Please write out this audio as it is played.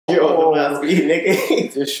That's me, nigga.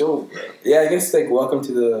 It's your show, bro. Yeah, I guess like welcome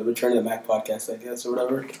to the Return of the Mac podcast, I guess, or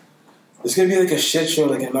whatever. It's gonna be like a shit show,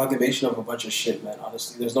 like an amalgamation of a bunch of shit, man.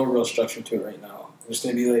 Honestly, there's no real structure to it right now. We're just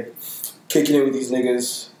gonna be like kicking it with these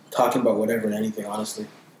niggas, talking about whatever and anything. Honestly,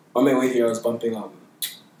 on my way here, I was bumping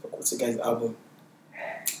what's the guy's album?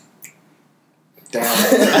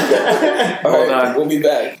 Damn. Hold on, we'll be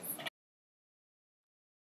back.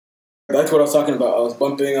 Back to what I was talking about. I was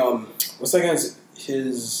bumping what's that guy's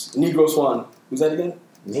his Negro Swan? Who's that again?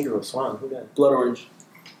 Negro Swan. Who that? Blood Orange.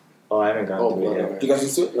 Oh, I haven't gone to it yet. You guys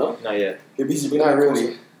listen to it? No? Not yet. Not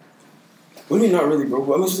really. What do you mean not really, bro?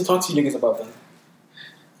 What am I supposed to talk to you niggas about then?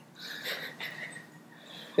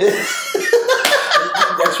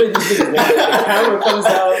 That's right, these niggas. The camera comes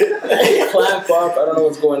out, clap up. I don't know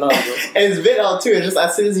what's going on, bro. And it's been out too. It's just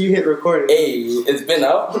as soon as you hit recording. Hey, it's been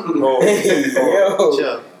out? Oh, hey, yo.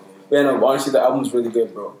 Chill. Man, honestly, the album's really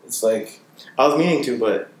good, bro. It's like... I was meaning to,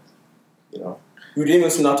 but, you know. You didn't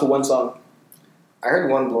listen out to one song? I heard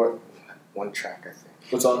one track, I think.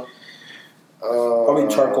 What song? Probably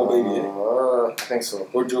Charcoal Baby, I think so.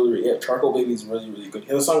 Or Jewelry. Yeah, Charcoal Baby is really, really good. He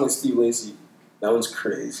has a song with Steve Lacy. That one's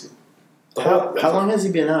crazy. How long has he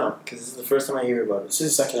been out? Because this is the first time I hear about it. This is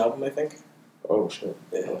his second album, I think. Oh, shit.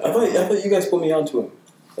 Yeah. I thought you guys put me onto him.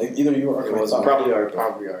 Like, either you or Probably are.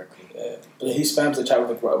 Yeah. But he spams the chat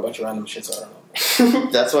with like a bunch of random shit, so I don't know.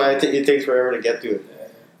 That's why it takes forever to get to it.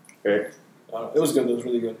 Yeah. Right? I don't know. It was good. It was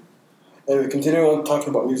really good. Anyway, continuing on talking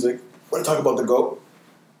about music, we're going to talk about the GOAT.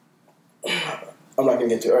 I'm not going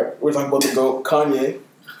to get to it. All right. We're talking about the GOAT, Kanye.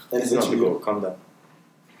 And his interview. Calm down.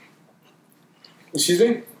 Excuse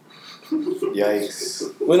me?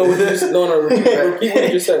 Yikes. Wait, no, repeat what you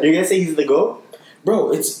just said. You're going to say he's the GOAT?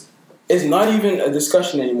 Bro, it's not even a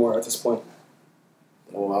discussion anymore at this point.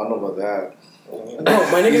 Well, I don't know about that. No,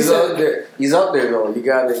 my nigga He's said... out there. He's out there, though. You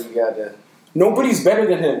gotta... Nobody's better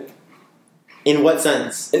than him. In what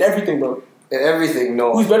sense? In everything, bro. In everything,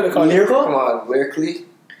 no. Who's better than Kanye? Lyrical? Come on, lyrically?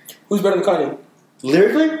 Who's better than Kanye?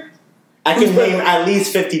 Lyrically? I can name at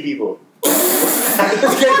least 50 people.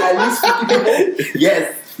 At least 50 people?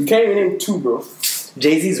 Yes. You can't even name 2, bro.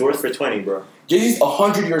 Jay-Z's worth for 20, bro. Jay-Z's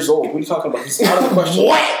 100 years old. What are you talking about? He's out of the question.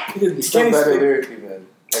 What? He's still better lyrically, man,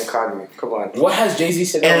 than Kanye. Come on. What has Jay-Z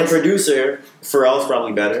said? And a producer, Pharrell's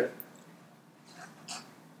probably better.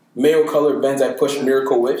 Mayo colored Benz I push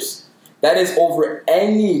Miracle Whips. That is over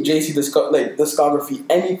any Jay-Z discography,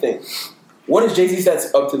 anything. What is Jay-Z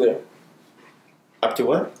that's up to there? Up to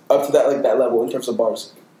what? Up to that level in terms of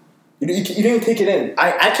bars. You didn't even take it in.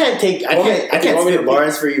 I can't spit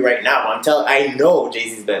bars for you right now. I know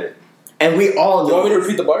Jay-Z's better. And we all know. You want me to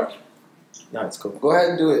repeat the bar? No, it's cool. Go ahead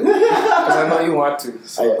and do it. Because I know you want to.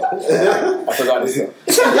 So. I forgot it.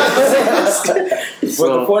 But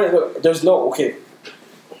the point is, there's no... Okay.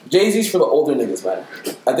 Jay-Z's for the older niggas, man.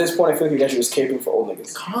 At this point, I feel like you guys are just caping for old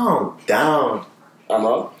niggas. Calm down. I'm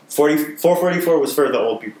wrong? 444 was for the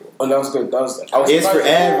old people. Oh, that was good. It's for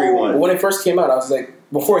everyone. But when it first came out, I was like...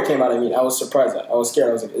 Before it came out, I was surprised. I was scared.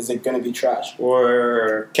 I was like, is it going to be trash?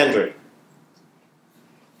 Or Kendrick.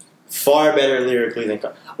 Far better lyrically than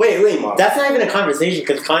Kanye. Wait. That's not even a conversation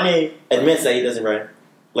because Kanye admits that he doesn't write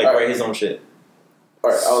his own shit.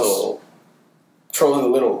 Alright, I was trolling a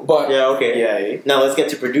little, but... Yeah, okay. Yeah. Now let's get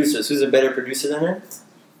to producers. Who's a better producer than him?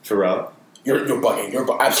 Pharrell. You're bugging. You're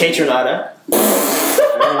bugging. K Tronada.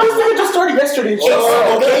 This nigga just started yesterday.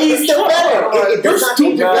 Okay, he's still better. You're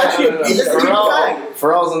stupid.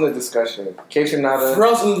 Pharrell's in the discussion. K Tronada.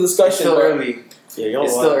 Pharrell's in the discussion. It's still early. Yeah,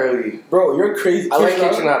 it's still early. Bro, you're crazy. I like K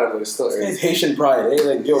Tronada, but it's still early. It's Haitian pride. Hey,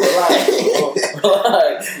 like, yo, relax.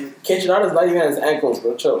 Relax. K Tronada's not even at his ankles,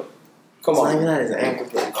 bro. Chill. Come on. It's not even at his ankles,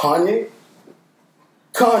 bro.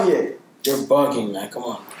 Kanye. You're bugging, man. Come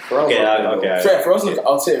on. Okay. I'll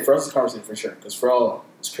say it. Pharrell's the conversation for sure. Because Pharrell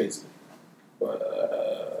is crazy. But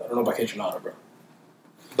I don't know about K Tronada, bro.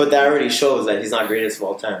 But that already shows that he's not greatest of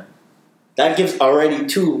all time. That gives already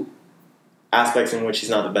 2 aspects in which he's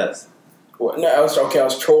not the best. Well, no, I was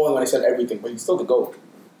trolling when I said everything, but he's still the GOAT.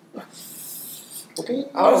 Okay.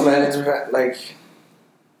 I don't know, man. It's like,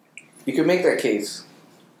 you could make that case,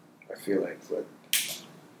 I feel like, but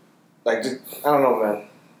like, just, I don't know, man.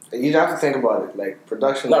 You'd have to think about it, like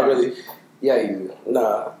production. Not really. Yeah, you do.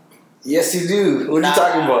 Nah. Yes, you do. What are you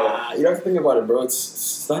talking about? You don't have to think about it, bro.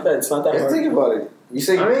 It's not that. It's not that hard. Think about it. You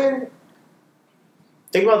say.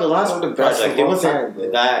 Think about the last project. It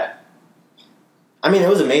wasn't that. I mean, it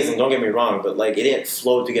was amazing. Don't get me wrong, but like, it didn't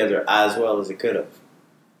flow together as well as it could have.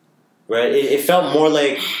 Right? It felt more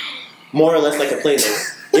or less like a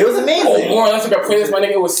playlist. It was amazing. Oh, more. That's like a playlist, my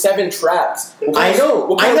nigga. It was 7 tracks. I know,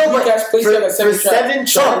 but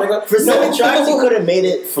for 7 tracks, he could have made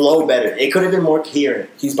it flow better. It could have been more coherent.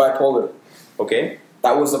 He's bipolar. Okay.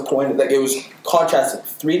 That was the point. Like, it was contrasted.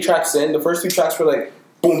 3 tracks in. The first 2 tracks were like,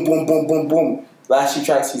 boom, boom, boom, boom, boom. Last 2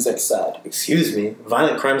 tracks, he's like sad. Excuse me.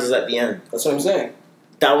 Violent Crimes is at the end. That's what I'm saying.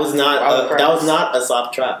 That was not a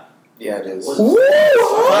soft trap. Yeah, it is. What are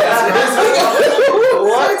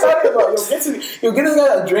you talking about? Yo, get this guy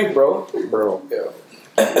a drink, bro. Bro. Yeah.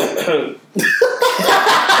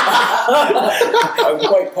 I'm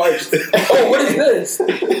quite parched. Oh, what is this?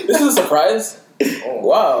 This is a surprise. Oh,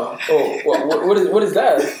 wow. Oh, what is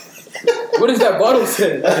that? What is that bottle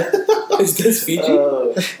say? Is this Fiji?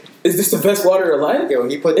 Is this the best water alive? Yo,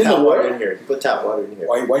 he put tap water in here. He put tap water in here.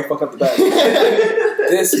 Why you fuck up the bag?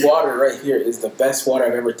 This water right here is the best water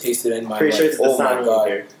I've ever tasted in my life. Sure it's oh my god.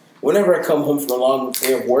 Here. Whenever I come home from a long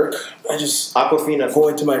day of work, I just Aquafina. Go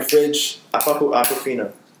into my fridge.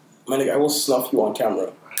 Aquafina. My nigga, I will snuff you on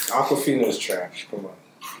camera. Aquafina is trash. Come on.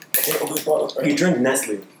 You drink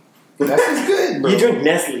Nestle. Nestle's good, bro. You drink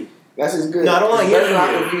Nestle. Nestle's good. No, I don't want to hear from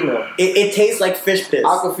Aquafina. It tastes like fish piss.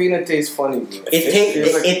 Aquafina tastes funny, bro.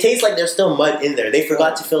 It tastes like there's still mud in there. They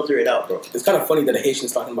forgot to filter it out, bro. It's kind of funny that a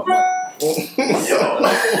Haitian's talking about mud. Okay,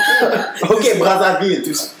 Brazzaville.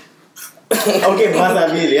 Okay,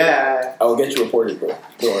 Brazzaville, yeah. I will get you reported, bro.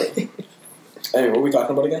 Don't worry. Anyway, what are we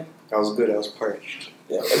talking about again? That was good. I was parched.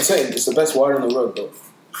 Yeah, I'm saying it's the best water in the world, bro.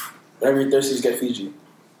 Whenever you're thirsty, just get Fiji.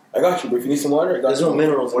 I got you, bro. If you need some water, I got you. There's no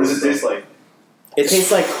minerals. What does it taste like? It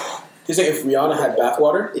tastes like. It's like if Rihanna had bath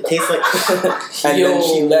water. It tastes like. And then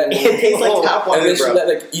she let. It tastes like tap water, and then bro. she let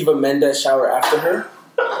like Eva Mendes shower after her.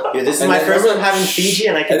 Yeah, this is my first time having Fiji,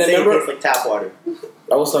 and I can say it tastes like tap water.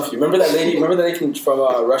 I will stuff you. Remember that lady? Remember that lady from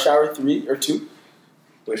Rush Hour 3 or 2?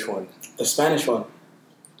 Which one? The Spanish one.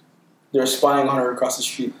 They were spying on her across the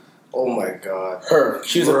street. Oh my god. Her.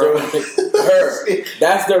 She was a third. Her.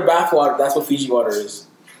 That's their bath water. That's what Fiji water is.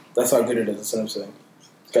 That's how good it is. That's what I'm saying.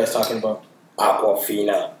 This guy's talking about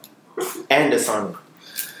Aquafina. And Dasani.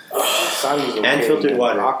 Okay, and filtered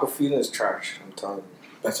water. Aquafina is trash. I'm telling you.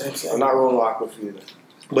 That's what I'm saying. I'm not rolling with Aquafina.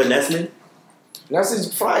 But Nestle?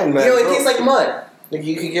 Nestle's fine, man. Yo, it tastes like mud. Like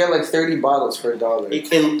you could get like 30 bottles for $1.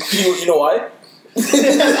 You know why? You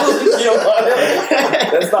know why?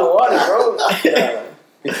 That's not water, bro. Nah.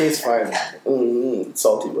 It tastes fine.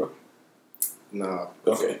 Salty, bro. Nah.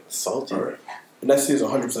 Okay. Salty. All right. Nestle is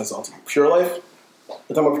 100% salty. Pure Life?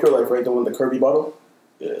 You're talking about Pure Life, right? The one, the Kirby bottle?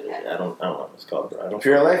 Yeah, I don't know what it's called, bro.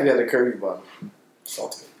 Pure Life, yeah, the Kirby bottle.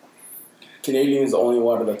 Salty. Canadian is the only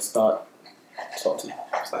water that's not salty.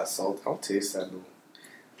 It's not salty. I don't taste that, though.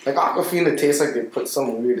 Like Aquafina tastes like they put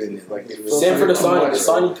something weird in it. Like same for the Dasani. The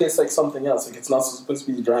Dasani tastes like something else. Like it's not supposed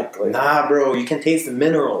to be drank. Like nah, bro. You can taste the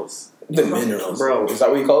minerals. The minerals, bro. Is that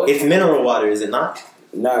what you call it? It's mineral water, is it not?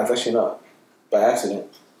 Nah, it's actually not. By accident.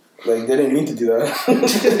 Like they didn't mean to do that.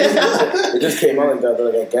 It just came out like that. They're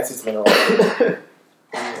like, I guess it's mineral water.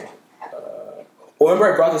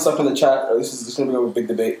 Remember I brought this up in the chat. This is going to be a big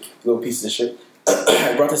debate. Little piece of shit.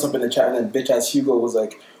 I brought this up in the chat, and then bitch ass Hugo was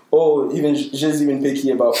like, "Oh, even Jizz even picky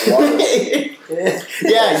about water."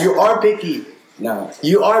 Yeah, you are picky. Nah,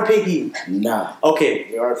 you are picky. Nah, okay,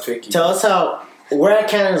 you are picky. Tell us how. We're at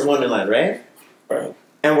Canada's Wonderland, right? Right.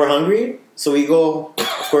 And we're hungry, so we go,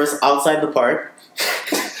 of course, outside the park.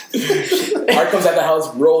 Art comes at the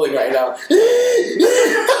house rolling right now.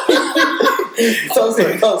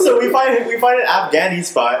 So we find an Afghani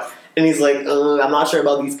spot, and he's like, "I'm not sure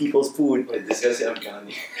about these people's food." Wait, this guy's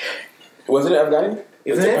Afghani. Wasn't it Afghani?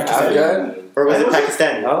 Isn't it Afghani? Or was it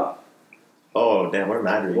Pakistani? Huh? Oh damn, we're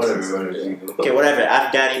mad racist. Whatever. Okay, whatever.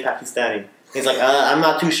 Afghani, Pakistani. He's like, I'm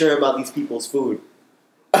not too sure about these people's food.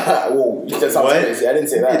 Whoa, that sounds crazy. I didn't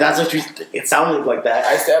say that. That's what you. It sounded like that.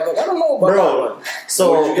 I said, I don't know about that one.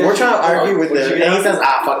 So we're trying to argue with him, and he says,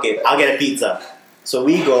 "Fuck it, I'll get a pizza." So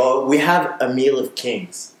we go. We have a meal of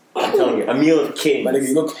kings. I'm telling you, a meal of kings. My nigga,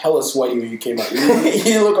 you look hella sweaty when you came out.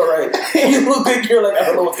 You look alright. You look like you're like, I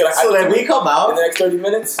don't know what's gonna happen. So then we come out in the next 30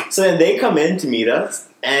 minutes. So then they come in to meet us,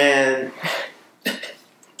 and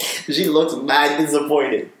she looks mad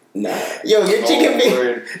disappointed. Nah. Yo, your chicken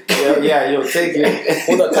finger. Yo, take it.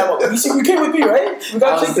 Hold on, time out. You came with me, right? We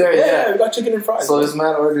got chicken. There, yeah, we got chicken and fries. So this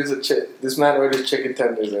man orders chicken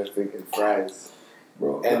tenders, I think, and fries.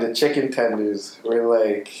 Bro. And the chicken tenders were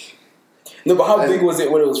like... No, but how big was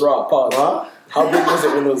it when it was raw? Pause. Huh? How big was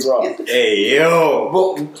it when it was raw? Hey, yo.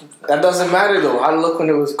 Well, that doesn't matter, though. How to look when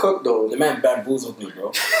it was cooked, though. The man bamboozled me, bro.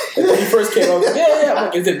 Like, when he first came out, I was like, yeah. I'm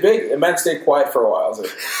like, is it big? The man stayed quiet for a while. I was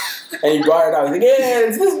like... And he brought it out. He's like, yeah,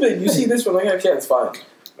 it's this big. You see this one? Like, okay, it's fine.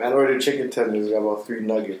 Man ordered chicken tenders. Got about 3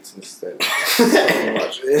 nuggets instead. So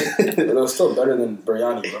much. It was still better than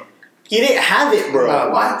biryani, bro. He didn't have it, bro.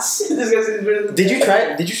 Nah, What? This guy says better than Did you try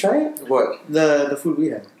it? Did you try it? What? The food we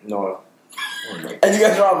had. No. And you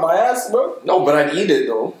guys are on my ass, bro? No, but I'd eat it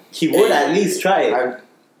though. He would at least try it.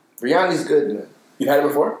 Biryani's good, man. You've had it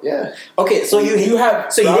before? Yeah. Okay, so you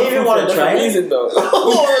have. So you didn't even want to try it? Reason, though.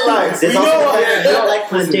 Oh, relax. You don't like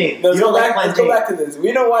plantain. Let's go back to this.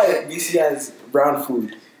 We know why BC has brown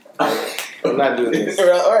food. I'm not doing this. All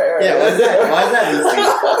right. Yeah, why is that?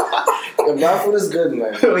 The brown food is good,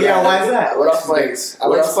 man. Yeah, why is that? What else spice? I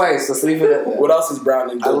like spice. Let's leave it at that. What else is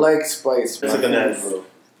brown and good? I like spice. It's like a nice, bro.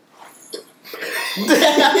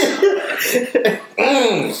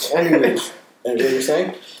 Anyway, and what you're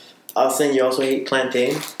saying? I was saying you also hate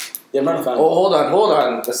plantain. Yeah, I'm not a fan. Oh, hold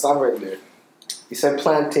on. Let's stop right there. You said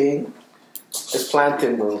plantain. It's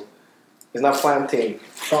plantain, bro. It's not plantain.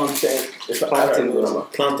 Plantain. It's plantain, bro.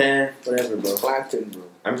 Plantain, whatever, bro. Plantain, bro.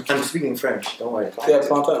 I'm speaking French. Don't worry. Yeah,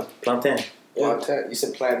 plantain. Plantain. Yeah. Plantain. You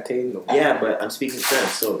said plantain, though. Yeah, but I'm speaking French,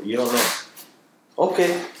 so you don't know.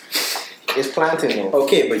 Okay. It's plantain, though.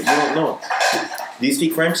 Okay, but you don't know. Do you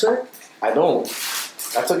speak French, sir? I don't.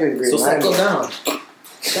 I took it in grade 9. So settle down.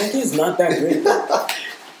 Plantain is not that great.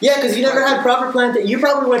 Yeah, because you never had proper plantain. You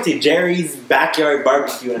probably went to Jerry's backyard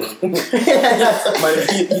barbecue and You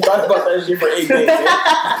thought about that shit for 8 days.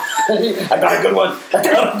 I got a good one. I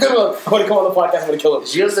want to come on the podcast. I'm going to kill him.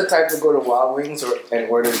 Gilles the type to go to Wild Wings and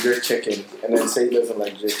order jerk chicken and then say he doesn't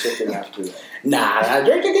like jerk chicken after that. Nah,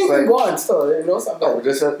 jerk chicken can go on still. You know something. No,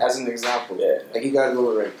 just as an example. Yeah. Like, you gotta go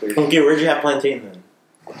to the right place. Okay, where'd you have plantain then?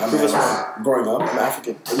 Growing up, I'm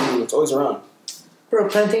African. It's always around. Bro,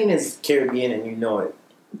 plantain is Caribbean and you know it.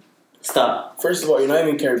 Stop. First of all, you're not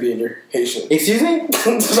even Caribbean, you're Haitian. Excuse me?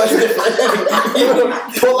 It's like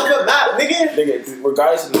different. Pull up a map, nigga. Nigga,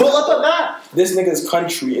 regardless of Pull up a map. this nigga's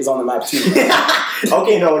country is on the map too.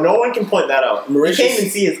 Okay, no one can point that out. Mauritius, you can't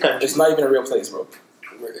even see his country. It's not even a real place, bro.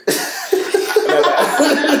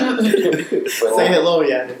 Say hello,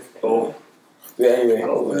 yeah. Oh. Yeah, anyway.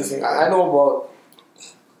 I know about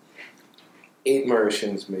 8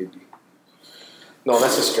 Mauritians, maybe. No,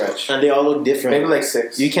 that's a stretch. And they all look different. Maybe like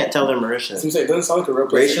 6. You can't tell they're Mauritian. It doesn't sound like a real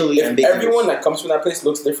place. Racially if ambiguous. everyone that comes from that place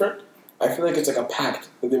looks different, I feel like it's like a pact.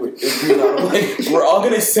 That they would agree on. Like, we're all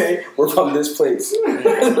gonna say we're from this place.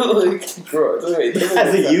 Like, bro,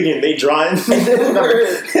 As a union, they draw in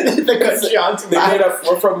the country onto they made up.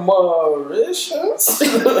 We're from Mauritius.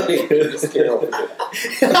 Just get over it.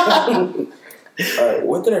 All right,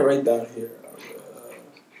 what did I write down here?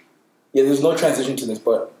 Yeah, there's no transition to this,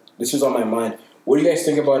 but this was on my mind. What do you guys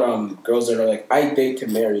think about girls that are like, I date to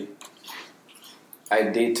marry? I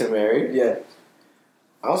date to marry? Yeah.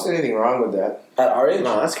 I don't see anything wrong with that. At our age?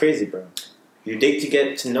 No, that's crazy, bro. You date to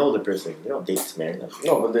get to know the person. You don't date to marry them.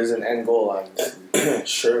 No, but there's an end goal, obviously.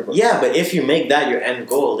 Sure. But Yeah, but if you make that your end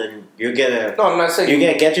goal, then you're gonna No, I'm not saying... you're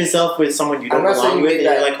gonna get yourself with someone you don't I'm not saying belong with, make and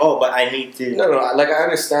you're that- like, oh, but I need to. No, like, I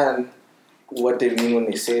understand what they mean when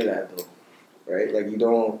they say that, though. Right? Like,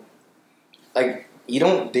 you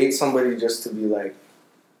don't date somebody just to be like,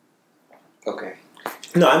 okay.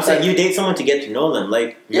 No, I'm saying you date someone to get to know them.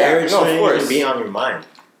 Like, Yeah, marriage no, of shouldn't course. even be on your mind.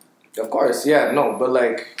 Of course, yeah, no, but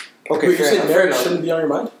like, okay, Wait, you said fair marriage enough. shouldn't be on your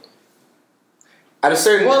mind? At a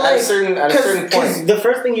certain Because point. the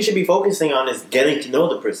first thing you should be focusing on is getting to know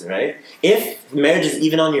the person, right? If marriage is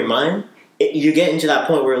even on your mind, you get into that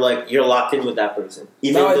point where like you're locked in with that person.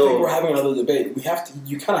 Even Now I though think we're having another debate.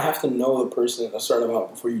 You kind of have to know the person a certain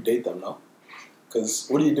amount before you date them, no? Because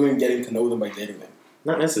what are you doing getting to know them by dating them?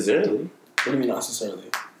 not necessarily. What do you mean not necessarily?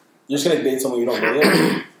 You're just gonna date someone you don't know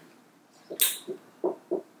yet?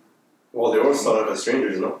 Well, they all start off as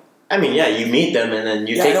strangers, no? I mean, yeah, you meet them and then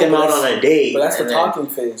you Yeah, take I know, them but out that's- on a date. But that's the and then- talking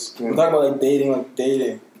phase. We're talking about like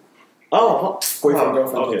dating. Oh, Boyfriend,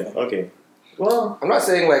 girlfriend. okay. Well, I'm not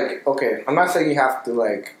saying like, okay, I'm not saying you have to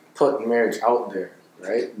like put marriage out there,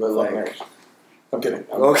 right? But Fuck like, marriage. I'm kidding.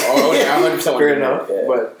 okay, I'm 100% fair enough. Yeah.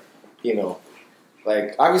 But you know,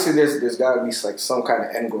 like obviously there's gotta be like some kind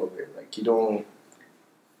of end goal there. Like you don't,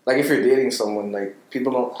 like if you're dating someone, like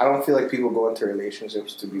people don't. I don't feel like people go into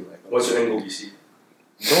relationships to be like, What's your angle, DC?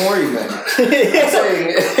 don't worry, man. I'm yo, saying,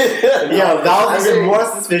 that I'm was even saying- more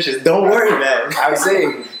suspicious. Don't worry, man. I'm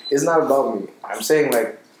saying it's not about me. I'm saying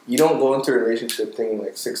like you don't go into a relationship thinking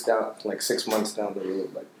like 6 months down the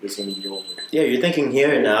road like it's gonna be over. Yeah, you're thinking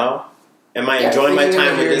here and now. Am I Yeah, enjoying my thinking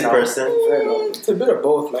time with here this now. person? Fair enough. It's a bit of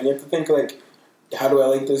both, man. You have to think like, how do I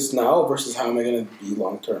like this now versus how am I gonna be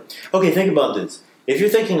long term? Okay, think about this. If you're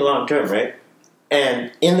thinking long term, right?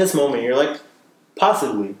 And in this moment, you're like,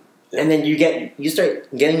 possibly. And then you start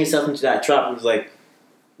getting yourself into that trap of like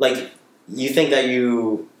you think that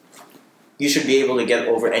you should be able to get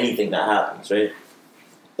over anything that happens, right?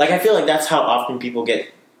 Like, I feel like that's how often people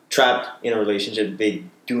get trapped in a relationship they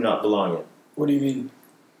do not belong in. What do you mean?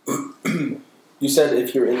 You said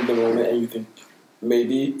if you're in the moment and you think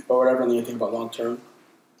maybe or whatever, and then you think about long term.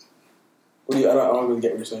 What do you? I don't really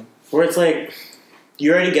get what you're saying. Where it's like,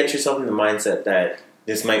 you already get yourself in the mindset that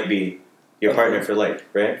this might be your partner for life,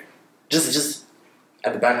 right? Just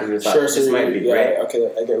at the back of your thought, this might be, right?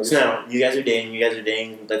 Okay, I get what So now, you guys are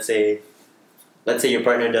dating, let's say your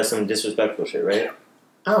partner does some disrespectful shit, right?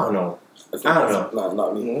 I don't know. No,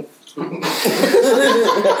 not me. I'm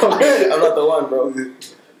not the one, bro.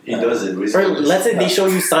 He does it. Or let's say they show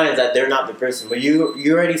you signs that they're not the person, but you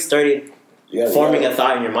already started forming a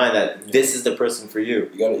thought in your mind that this is the person for you.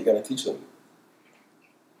 You gotta teach them.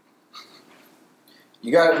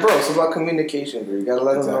 Bro, it's about communication, bro. You gotta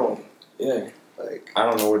let them know. Yeah. Like, I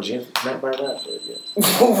don't know what James meant by that, but yeah.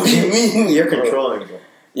 What do you mean? You're controlling, bro.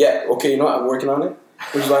 Yeah, okay, you know what? I'm working on it.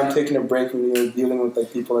 Which is why I'm taking a break from dealing with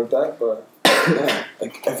like people like that. But yeah,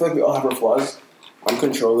 like I feel like we all have our flaws. I'm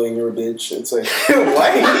controlling, you're a bitch. It's like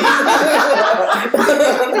Why?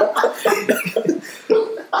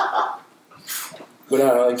 But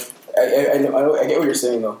no, like I know I get what you're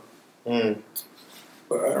saying though. Mm.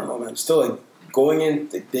 But I don't know, man. Still like going in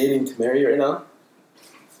dating to marry right now.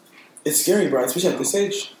 It's scary, bro. Especially at this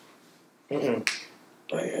age. Mm-mm.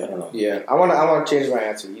 Like, I don't know. yeah, I wanna change my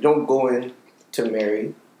answer. You don't go in to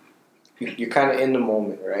marry. You're kind of in the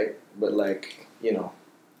moment, right? But like, you know.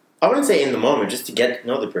 I wouldn't say in the moment, just to get to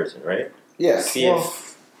know the person, right? Yeah. See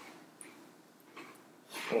if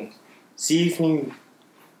you,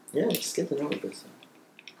 just get to know the person.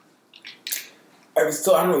 I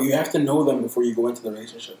don't know. You have to know them before you go into the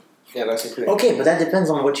relationship. Yeah, that's a pretty. Okay, but that depends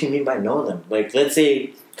on what you mean by know them. Like, let's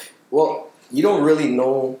say, Well, you don't really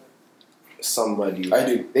know somebody. I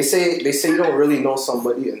do. They say you don't really know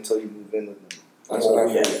somebody until you move in with them. That's what I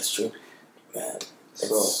yeah, think. that's true. Man.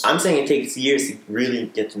 So I'm saying it takes years to really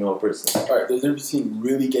get to know a person. Alright, there's a difference between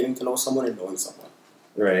really getting to know someone and knowing someone.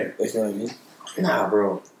 Right. Like, you know what I mean? Nah,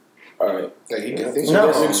 bro. Alright. like you can So think.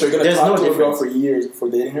 you're gonna there's talk no to a girl difference. for years before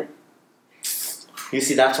dating her? You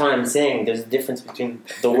see, that's why I'm saying there's a difference between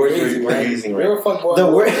the words we're using, right? You're a fuckboy. The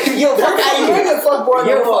word, yo, fuck out of here. You're a fuckboy.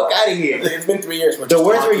 Yo, fuck out of here. It's been 3 years. The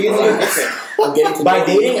words we're using are different. I'm getting to By know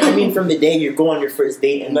dating, you. I mean from the day you go on your first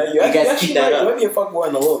date and No, you guys actually keep that You up. might be a fuckboy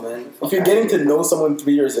in the world, man. If you're getting to know someone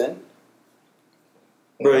 3 years in,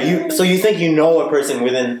 Bro, so you think you know a person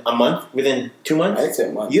within a month? Within 2 months? I'd say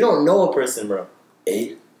a month. You don't know a person, bro.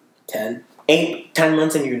 8, 10. 8, 10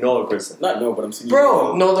 months and you know a person. Not know, but I'm saying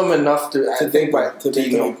Bro, know them enough to think about to you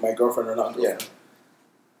think know. like my girlfriend or not. Yeah.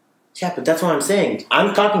 Yeah, but that's what I'm saying.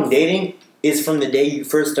 I'm talking dating is from the day you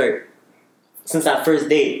first start. Since that first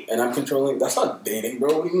date. And I'm controlling. That's not dating,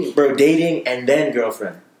 bro. What do you mean? Bro, dating and then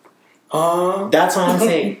girlfriend. That's what I'm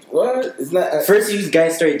saying. What? Isn't that... First you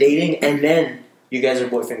guys start dating and then you guys are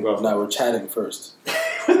boyfriend, girlfriend. No, we're chatting first.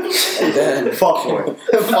 And then... Fuck more.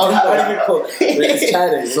 Not even close. We're just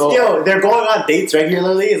chatting. So, Yo, they're going on dates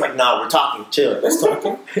regularly. It's like, nah, we're talking. Chill. let's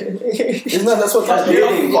talking. Isn't that's what That's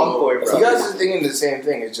dating. Fuck boy, bro. You guys are thinking the same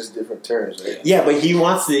thing. It's just different terms, right? Yeah, but he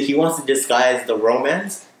wants to disguise the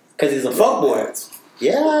romance because he's a fuckboy.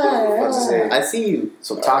 Yeah, What's his name? I see you.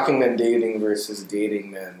 So talking then dating versus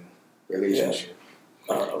dating then relationship.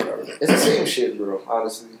 I don't know, whatever. It's the same shit, bro.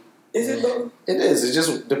 Honestly, Is it though? it is. It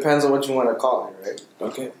just depends on what you want to call it, right?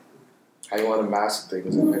 Okay. How you want to mask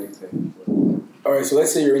things and anything. Alright, so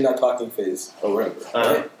let's say you're in that talking phase or whatever,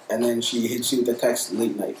 Uh-huh. right? And then she hits you with a text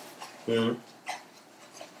late night. Mm-hmm.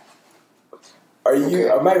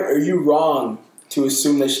 Are you wrong to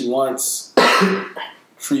assume that she wants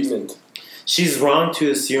treatment? She's wrong to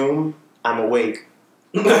assume I'm awake.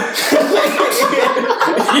 You know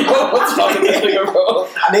what's wrong with this nigga, bro?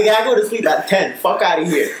 Nigga, I go to sleep at 10. Fuck out of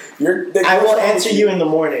here. I will answer you in the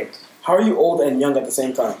morning. How are you old and young at the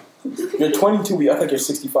same time? You're 22, but you act like you're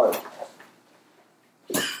 65.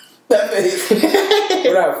 That face.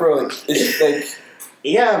 But not, bro. Like, it's like...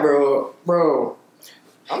 Yeah, bro.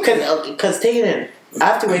 Cause take it in. I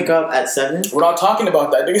have to wake up at 7. We're not talking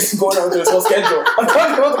about that. Niggas going on with this whole schedule. I'm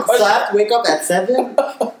talking about the So question. I have to wake up at 7?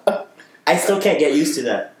 I still can't get used to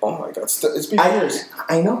that. Oh my god. It's been years.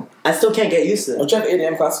 I know. I still can't get used to that. Don't you have 8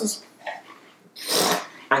 a.m. classes?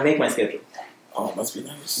 I make my schedule. Oh, must be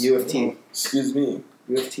nice. U of T. Excuse me.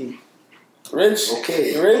 U of T. Rich.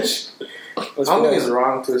 Okay. Rich. I don't think it's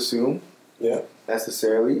wrong to assume. Yeah.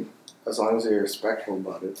 Necessarily, as long as you're respectful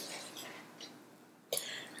about it.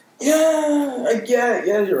 Yeah,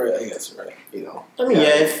 you're right. I guess you're right. You know. I mean,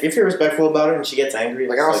 yeah, if you're respectful about it and she gets angry,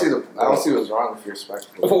 Like I don't see what's wrong if you're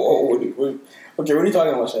respectful. Okay, what are you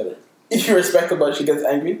talking about, Shadow? You respect her, but she gets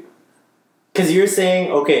angry? Because you're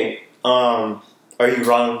saying, okay, are you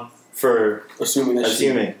wrong for Assuming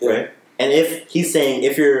that right? And if he's saying,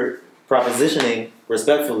 if you're propositioning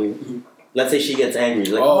respectfully, let's say she gets angry,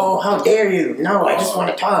 like, oh, how dare you? No, I just want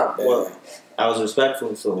to talk. Yeah. Well, I was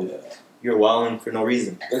respectful, so you're wilding for no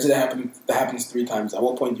reason. Let's say that happens 3 times. At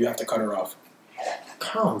what point do you have to cut her off?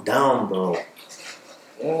 Calm down, bro.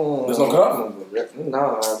 There's no cut off?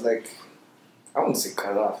 No, like, I wouldn't say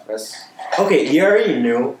cut off. That's Okay, you already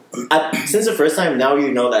knew. Since the first time, now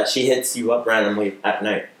you know that she hits you up randomly at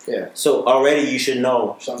night. Yeah. So already you should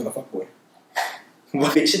know. Sounds like a fuckboy.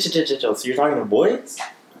 Wait, chill. So you're talking to boys?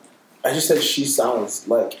 I just said she sounds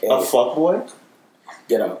like A fuckboy?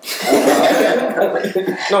 Get out.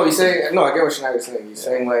 no. He's saying no. I get what Schneider's saying. He's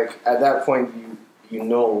saying like at that point you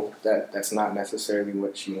know that that's not necessarily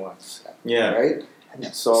what she wants. Yeah. Right.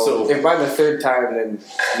 So if by the 3rd time, then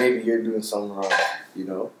maybe you're doing something wrong. You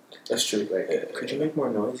know. That's true. Like, could you make more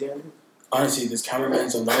noise, Yanni? Honestly, this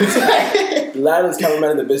cameraman's a loudest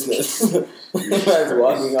cameraman in the business. He's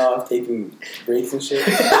walking off, taking breaks and shit.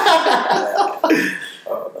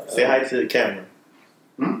 Say hi to the camera.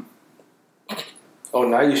 Oh,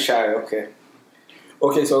 now you shy. Okay.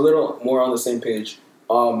 Okay, so a little more on the same page.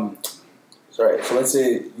 Sorry. So let's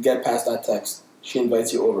say you get past that text. She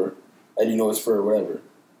invites you over, and you know it's for whatever.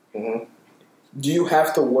 Mm-hmm. Do you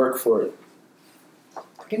have to work for it?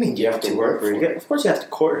 What do you mean? Do you have to work for it? Of course, you have to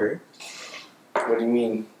court her. What do you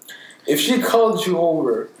mean? If she called you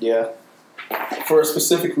over, Yeah. for a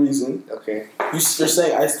specific reason, Okay. you're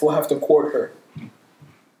saying I still have to court her.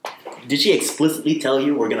 Did she explicitly tell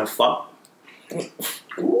you we're gonna fuck?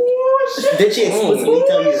 Ooh, shit. Did she explicitly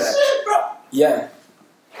tell you that? Yeah.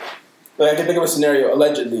 Like I can think of a scenario,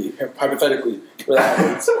 allegedly, hypothetically, where that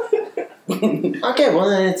happens. Okay, well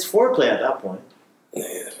then it's foreplay at that point.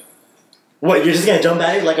 What, you're just gonna jump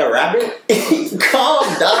at it like a rabbit?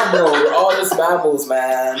 Calm down, bro. We're all just mammals,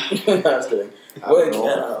 man. I was kidding. I don't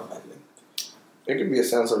know. Man. There could be a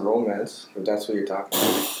sense of romance, if that's what you're talking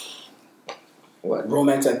about. What?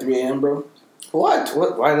 Romance at 3 a.m., bro? What?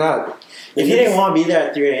 Why not? If you didn't want to be there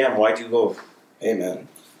at 3 a.m., why'd you go? Hey, man.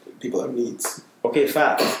 People have needs. Okay,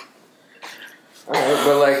 fat. Alright,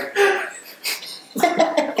 but like...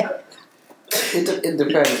 it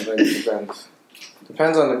depends, man. It depends.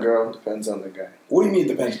 Depends on the girl, depends on the guy. What do you mean it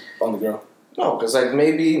depends on the girl? No, because like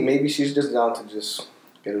maybe she's just down to just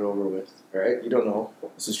get it over with, right? You don't know.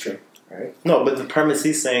 This is true. Right? No, but the premise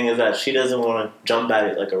he's saying is that she doesn't want to jump at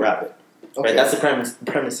it like a rabbit. Okay. Right? That's the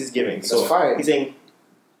premise he's giving. That's so fine. He's saying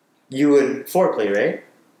you would foreplay, right?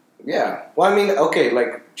 Yeah. Well, I mean, okay,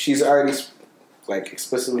 like she's already like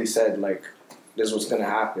explicitly said like this is what's gonna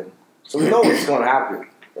happen, so we know what's gonna happen,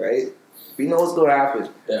 right? We know what's gonna happen.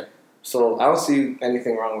 Yeah. So I don't see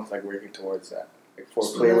anything wrong with like working towards that, like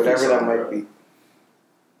foreplay, whatever that might be.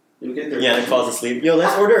 You get there. Yeah, he falls asleep. Yo,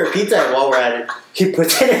 let's order a pizza while we're at it. He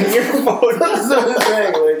puts it in your phone. That's what I'm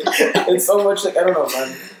saying. Like, it's so much like, I don't know,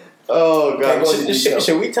 man. Oh, God. Can't go into detail.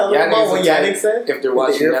 Should we tell them about what Yannick said? If they're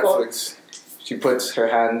watching earphone? Netflix, she puts her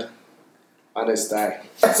hand on his thigh.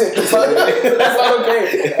 That's it. That's not okay.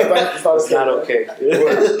 It's not okay.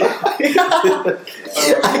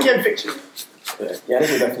 I can't picture. Yeah,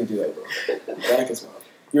 Yannick would definitely do that, bro. Yannick is wild.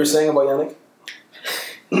 You were saying about Yannick?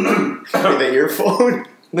 The earphone?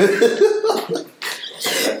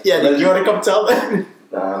 Yeah, do you want to come tell them?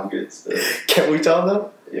 Nah, I'm good still. Can we tell them?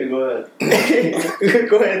 Yeah, go ahead.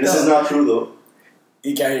 Go ahead. This is not true though.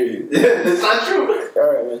 He can't hear you. It's not true.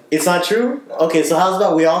 Alright, man. It's not true? Okay, so how's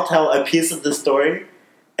about we all tell a piece of the story,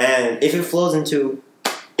 and if it flows into...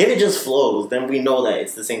 If it just flows, then we know that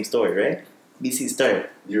it's the same story, right? BC, start.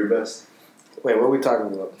 You're best. Wait, what are we talking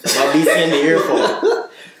about? About BC and the earphone.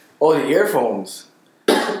 Oh, the earphones.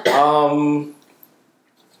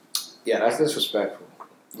 Yeah, that's disrespectful.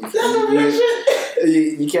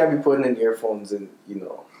 You can't be putting in earphones and, you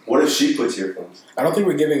know. What if she puts earphones? I don't think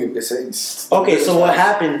we're giving This is Okay, so what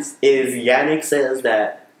happens is Yannick says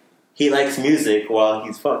that he likes music while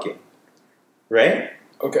he's fucking, right?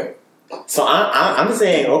 Okay. So I'm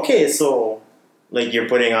saying, okay, so like you're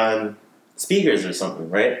putting on speakers or something,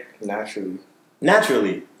 right? Naturally.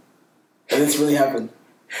 And this really happened.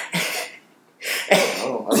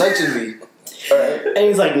 Oh, allegedly. Alright. And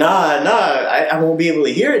he's like, nah, I won't be able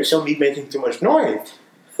to hear it. She'll be making too much noise.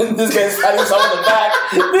 This guy's patting himself on the back.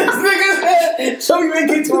 This nigga's head. Show me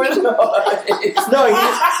making too much noise. No,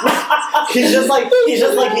 he's just like he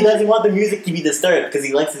doesn't want the music to be disturbed because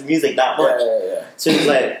he likes his music that much. Yeah. So he's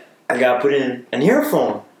like, I gotta put in an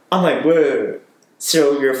earphone. I'm like, whoa.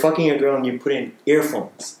 So you're fucking a girl and you put in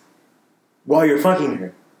earphones while you're fucking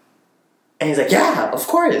her. And he's like, yeah, of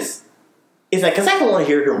course. He's like, because I don't want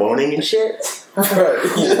to hear her moaning and shit.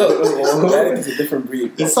 That is a different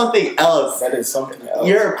breed. It's something else. That is something else.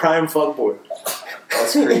 You're a prime fuckboy.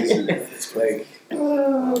 That's crazy. It's like,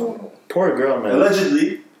 Poor girl, man.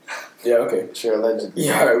 Allegedly. yeah, okay. Sure, allegedly.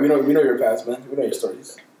 Yeah, alright, we know your past, man. We know your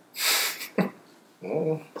stories.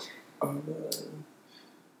 Mm.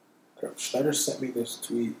 Schneider sent me this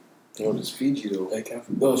tweet. Yo, this Fiji though. Like,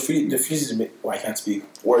 no, it's Fiji. The Fiji's me. Oh, I can't speak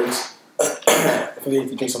words. I think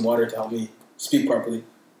if you drink some water to help me speak properly.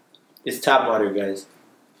 It's tap water, guys.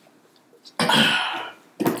 I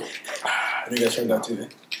think I turned out too.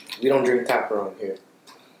 We don't drink tap around here.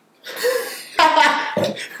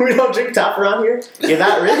 We don't drink tap around here? You're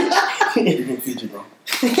not really? You drink Fiji, bro.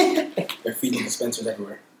 There are Fiji dispensers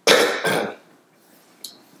everywhere.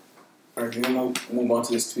 Alright, you want to move on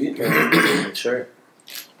to this tweet? Sure.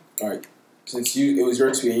 Alright. Since it was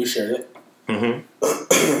your tweet and you shared it,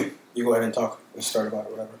 Mm-hmm. you go ahead and talk and start about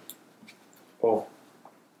it, whatever. Oh.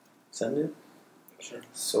 Send it? Sure.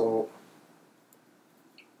 So,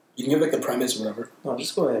 You can give like the premise or whatever. no,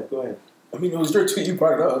 just go ahead. Go ahead. I mean, it was your tweet, you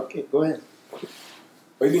brought it up. Okay, go ahead. Why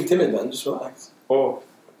are you being timid, man? Just relax. Oh.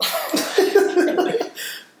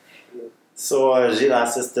 So, Gilles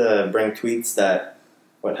asked us to bring tweets that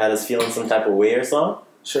had us feeling some type of way or something.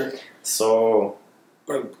 Sure. So,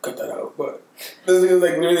 Bro, cut that out. But this is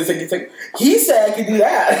like literally, it's like he said I could do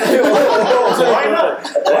that. Why not?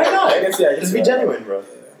 Why not? I guess yeah. Just be genuine, bro.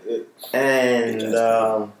 And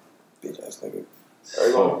Bitch ass nigga.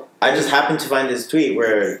 so I just happened to find this tweet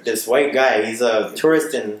where this white guy, he's a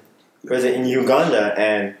tourist in Uganda,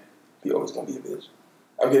 and You always gonna be a bitch.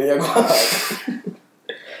 I'm kidding.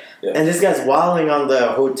 Yeah. and this guy's wilding on the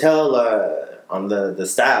hotel, on the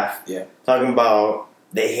staff, Yeah. talking about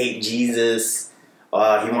they hate Jesus.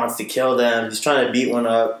 He wants to kill them. He's trying to beat one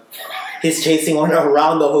up. He's chasing one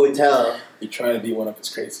around the hotel. You trying to beat one up is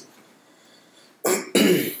crazy.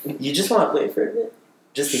 You just want to play for a bit?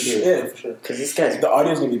 Just to hear it. Yeah, for sure. Because this guy's... The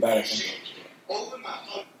audio's gonna be bad, I think.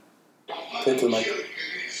 Play to the mic.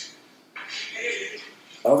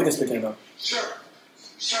 I don't think it's picking it up.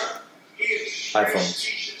 iPhones.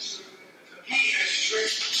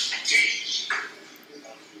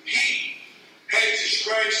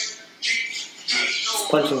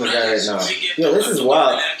 Punching the guy right now. Yo, this is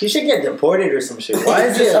wild. He should get deported or some shit. Why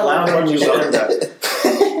is it allowing him to do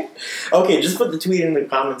that? Okay, just put the tweet in the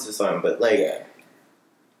comments or something. But like, Yeah.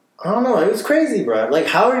 I don't know. It was crazy, bro. Like,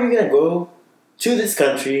 how are you gonna go to this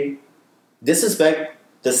country, disrespect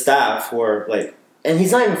the staff who are like, and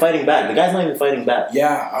he's not even fighting back. The guy's not even fighting back.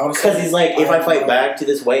 Yeah, honestly. Because he's like, if I fight back to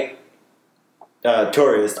this white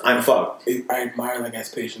tourist, I'm fucked. I admire that guy's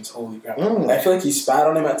patience. Holy crap! Mm. I feel like he spat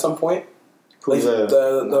on him at some point. Like Who's a...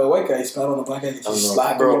 the white guy, he spat on the black guy. He know.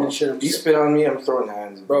 slapped Bro, him and shit. You spit on me, I'm throwing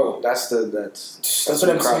hands, Bro. That's what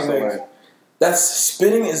I'm saying. Like, that's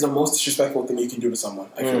spitting is the most disrespectful thing you can do to someone.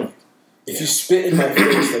 I feel like if you spit in my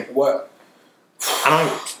face, like what?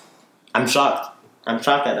 I'm shocked. I'm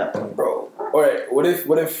shocked at that point. Bro. All right. What if?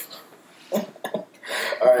 All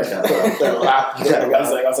right.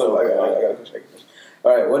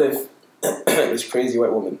 All right. What if this crazy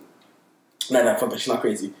white woman? No, fuck that. She's not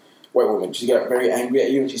crazy. White woman. She got very angry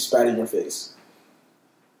at you and she spat in your face.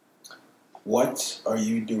 What are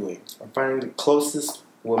you doing? I'm finding the closest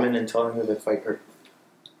woman and telling her to fight her.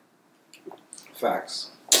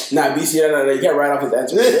 Facts. Nah, BC, no, you can't write off his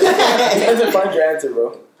answer. You have to find your answer,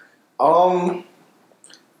 bro. Well,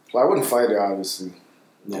 I wouldn't fight her, obviously.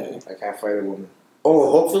 Yeah. I can't fight a woman.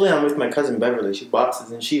 Oh, hopefully I'm with my cousin Beverly. She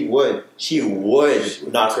boxes and she would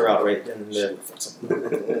knock her out right then and there.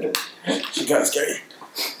 She got scary.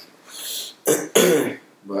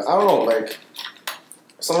 But I don't know, like,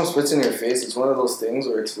 if someone spits in your face, it's one of those things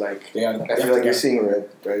where it's like, I feel like you're seeing red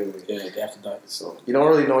right away. Yeah, they have to die. So, you don't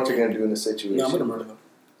really know what you're going to do in this situation. No, I'm gonna murder them.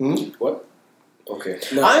 What? Okay.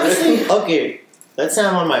 No. Honestly, okay, let's say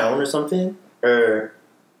I'm on my own or something, or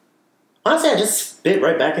honestly, I just spit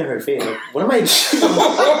right back in her face. Like, what am I doing?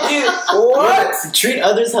 What? Treat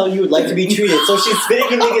others how you would like to be treated. So she's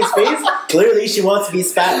spitting in nigga's face. Clearly, she wants to be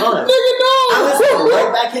spat on. Nigga, no! I'm just going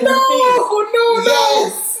right back in her face.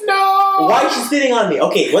 Yes. No! Why is she spitting on me?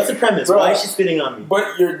 Okay, what's the premise? Bro, why is she spitting on me?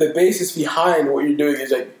 But the basis behind what you're doing is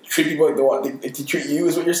like treat people like they want to treat you.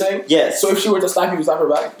 Is what you're saying? Yes. So if she were to slap you slap her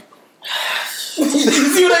back. You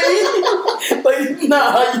see what I mean? Like,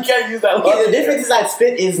 nah, you can't use that. Okay, the difference is that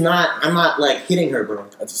spit is not. I'm not like hitting her, bro.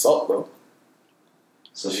 That's assault, bro.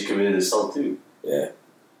 So she committed assault too. Yeah.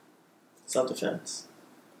 Self-defense.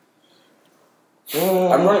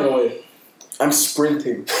 I'm running away. I'm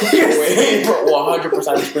sprinting away. 100%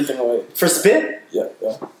 I'm sprinting away. For spit? Yeah.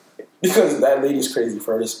 Because that lady's crazy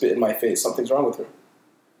for her to spit in my face. Something's wrong with her.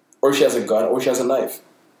 or she has a gun, or she has a knife.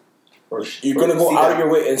 You're gonna go out of your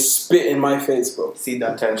way and spit in my face, bro. See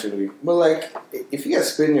that? Potentially. But, like, if you get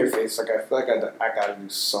spit in your face, like, I feel like I gotta do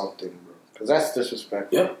something, bro. Because that's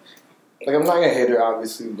disrespectful. Yep. Like, I'm not gonna hit her,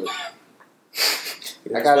 obviously, but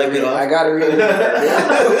I gotta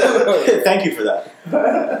really. Thank you for that.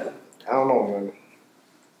 I don't know, man.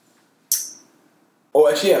 Oh,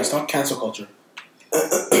 actually, yeah, it's not cancel culture.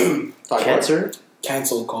 Cancer?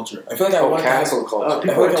 Cancel culture. I feel like I want cancel culture.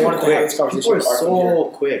 People are too to have this quick. conversation People are with Arkham so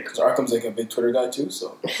here. quick. Because Arkham's like a big Twitter guy too,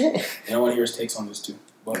 so and I want to hear his takes on this too.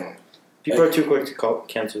 But People are too quick to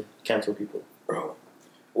cancel people. bro,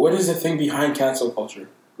 what is the thing behind cancel culture?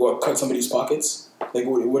 What, cut somebody's pockets? Like,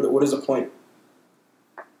 what is the point?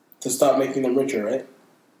 To stop making them richer, right?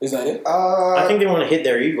 Is that it? I think they want to hit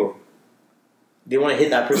their ego. They want to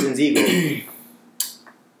hit that person's ego.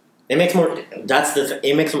 It makes more.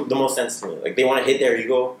 It makes the most sense to me. Like, they want to hit their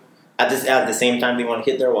ego. At the same time, they want to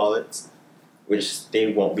hit their wallets, which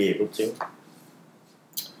they won't be able to.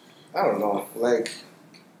 I don't know. Like,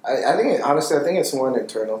 I think honestly, I think it's more an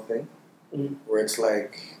internal thing, where it's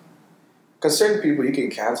like, because certain people you can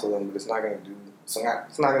cancel them, but it's not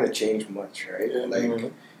gonna change much, right? Yeah.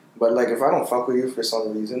 Like, but like if I don't fuck with you for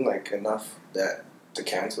some reason, like enough that to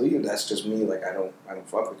cancel you, that's just me. Like I don't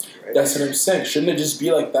fuck with you, right? That's what I'm saying. Shouldn't it just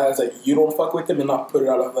be like that? It's like you don't fuck with them and not put it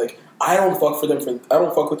out of like I don't fuck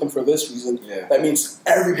with them for this reason. Yeah. That means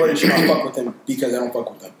everybody should not fuck with them because I don't fuck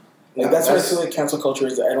with them. Like No, that's what I feel like cancel culture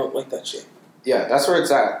is. I don't like that shit. Yeah, that's where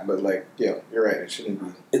it's at. But like, yeah, you're right. It shouldn't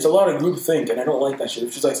be. It's a lot of group think, and I don't like that shit.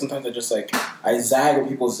 It's just like sometimes I just like I zag when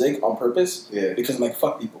people zig on purpose. Yeah. Because I'm like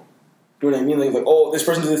fuck people. You know what I mean? Like oh this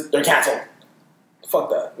person did this, they're canceled. Fuck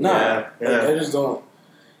that. Nah. Yeah. Like, I just don't.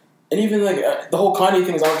 And even like the whole Kanye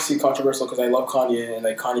thing is obviously controversial because I love Kanye and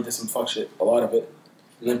like Kanye did some fuck shit, a lot of it.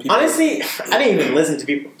 And then people, honestly, I didn't even listen to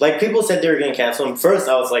people. Like people said they were gonna cancel him. First,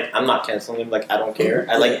 I was like, I'm not canceling him. Like I don't care.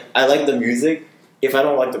 I like the music. If I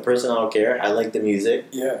don't like the person, I don't care. I like the music.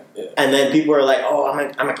 Yeah. And then people are like, oh,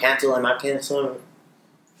 I'm a cancel him. I'm canceling him.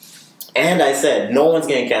 And I said, no one's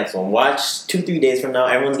gonna cancel him. Watch 2-3 days from now,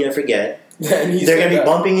 everyone's gonna forget. And They're gonna be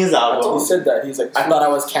bumping his album. He said that. He's like, I thought I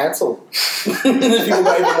was canceled. And then people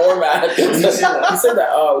got even more mad. He said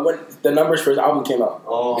that when the numbers for his album came out.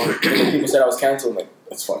 Oh, And then people said I was canceled. I'm like,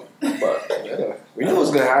 that's funny. But Yeah. We knew it was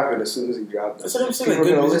gonna happen as soon as he dropped it. that's what I'm saying. Like, People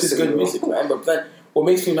good gonna music is listen, good bro. music, man. But then what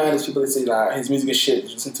makes me mad is people that say, nah, his music is shit. Did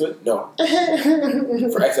you listen to it? No.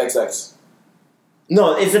 For XXX.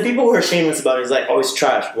 no, it's the people who are shameless about it. It's like, oh, it's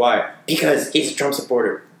trash. Why? Because he's a Trump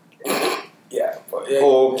supporter. Yeah. But, yeah.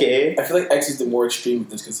 Okay. I feel like X is the more extreme with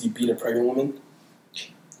this because he beat a pregnant woman.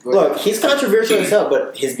 Look, he's controversial as hell,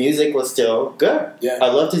 but his music was still good. Yeah. I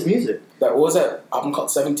loved his music. What was that album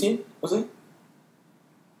called 17? Wasn't it?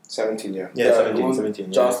 17, yeah. Yeah, The 17, one, 17.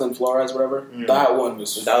 Yeah. Jocelyn Flores, whatever. Mm. That one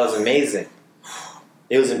was. That was amazing.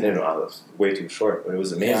 It was I was way too short, but it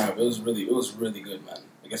was amazing. Yeah, it was really good, man.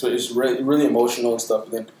 I guess it was really emotional and stuff.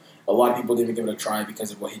 And then a lot of people didn't even give it a try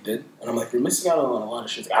because of what he did. And I'm like, you're missing out on a lot of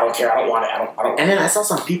shit. Like, I don't care. I don't want it. I don't. And then I saw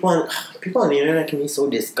some people on the internet can be so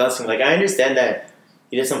disgusting. Like I understand that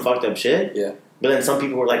he did some fucked up shit. Yeah. But then some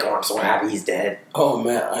people were like, "Oh, I'm so happy he's dead." Oh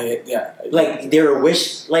man, Like they were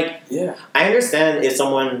wish. Like yeah. I understand if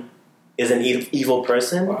someone is an evil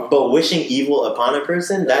person, Wow. but wishing evil upon a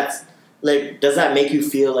person, that's like, does that make you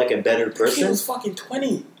feel like a better The kid person? was fucking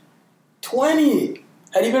 20. 20.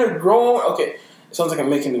 Had he been a grown, okay, it sounds like I'm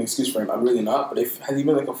making an excuse for him. I'm really not. But had he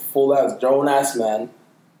been like a full ass grown ass man,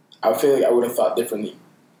 I feel like I would have thought differently.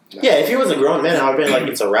 Yeah, if he was a grown man, I would have been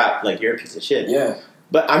like, it's a rap. Like you're a piece of shit. Yeah.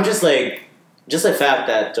 But I'm just like, just the fact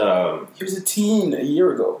that He was a teen a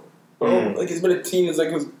year ago. Bro, like he's been a teen. It's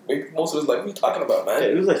like most of his life. What are you talking about, man?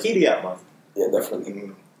 it was a heaty out month. Yeah,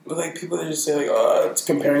 definitely. But like people that just say like, oh, it's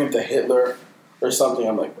comparing him to Hitler or something.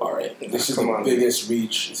 I'm like, all right, this is the biggest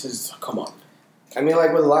reach. This is come on. I mean,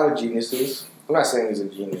 like with a lot of geniuses, I'm not saying he's a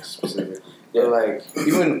genius specifically. Yeah. But like,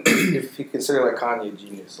 even if you consider like Kanye a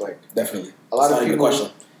genius, like Definitely. a lot It's of not even a people, question.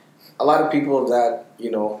 a lot of people of that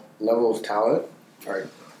level of talent are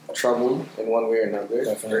troubled in one way or another.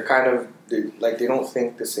 Definitely. They're kind of they don't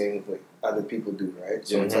think the same way other people do, right?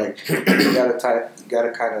 So it's Mhm. like you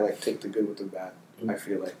gotta kind of like take the good with the bad. I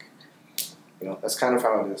feel like that's kind of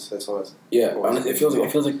how it is. That's how it's. Yeah, honestly, it feels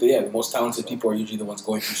like the most talented people are usually the ones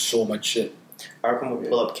going through so much shit. Arkham would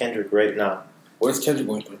pull up Kendrick right now. What is Kendrick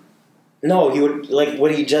going through? No, he would, like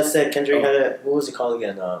what he just said. Kendrick had a, what was it called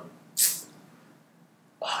again?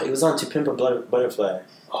 It was on To Pimp a Butterfly.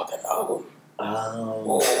 Oh, that album.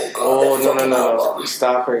 Oh God, No!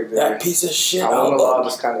 Stop right there. That piece of shit I won't allow album.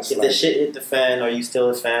 this kind of If stuff. the shit hit the fan, are you still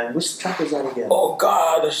a fan? Which track was that again? Oh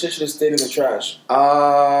God, that shit should have stayed in the trash. You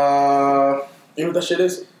know what that shit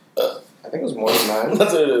is? think it was Mortal Man.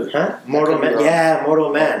 That's what it is. Huh? Mortal Man. Yeah,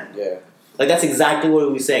 Mortal Man. Yeah. Like that's exactly what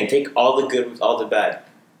we were saying. Take all the good with all the bad.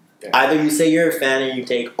 Yeah. Either you say you're a fan and you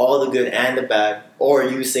take all the good and the bad, or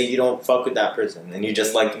you say you don't fuck with that person and you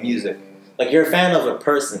just like the music. Like you're a fan of a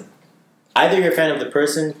person. Either you're a fan of the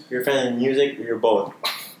person, you're a fan of the music, or you're both.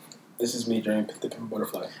 This is me during the Pimp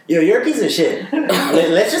Butterfly. Yo, you're a piece of shit.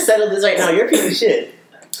 Let's just settle this right now. You're a piece of shit.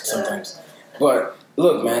 Sometimes. But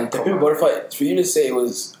look, man, the Pimp Butterfly, for you to say it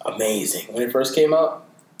was amazing when it first came out,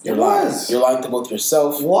 you're lying. You're lying to both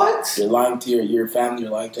yourself. What? You're lying to your family.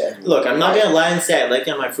 You're lying to everyone. Look, I'm not gonna lie and say I liked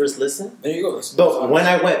it on my first listen. There you go. But when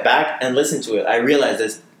I went back and listened to it, I realized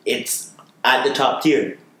that it's at the top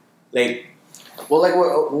tier. Like, Well, like,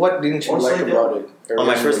 what didn't you like about it? on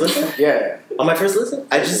my first listen? Yeah. On my first listen,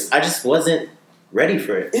 I just wasn't ready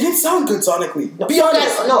for it. it didn't sound good sonically. No, Be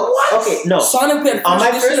honest. no, What? okay, no. Sonically, On my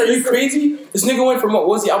listen, first are you listen- crazy? This nigga went from what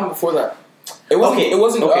was the album before that? It wasn't. Okay, It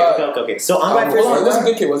wasn't. okay. So on my Hold first on, it listen, wasn't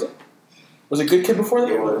Good Kid, was it? Was it Good Kid before that?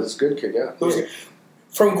 It was Good Kid, yeah. It was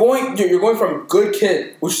from going. You're going from Good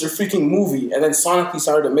Kid, which is a freaking movie, and then sonically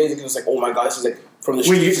sounded amazing. It was like, oh my god, this is like from the.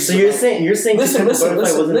 wait, streets. so you're saying Listen, Pimp listen. Butterfly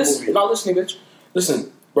wasn't a Listen. movie? You're not listening, bitch.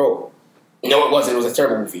 Listen, bro. No, it wasn't. It was a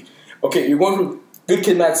terrible movie. Okay, you're going from Good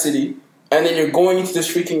Kid, Mad City, and then you're going into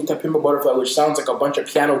this freaking To Pimp a Butterfly, which sounds like a bunch of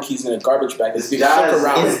piano keys in a garbage bag. It's being shook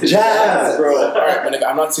around. It's jazz, bro. All right, my nigga,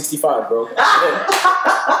 I'm not 65, bro.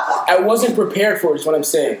 I wasn't prepared for it. Is what I'm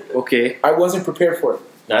saying. Okay. I wasn't prepared for it.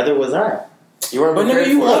 Neither was I. You weren't But prepared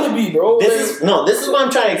nigga, you for want it. to be, bro. This is what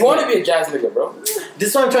I'm trying to You want explain. to be a jazz nigga, bro. This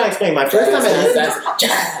is what I'm trying to explain. My first time I listened,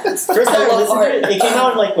 Jazz. first time I love listened art. to it, it came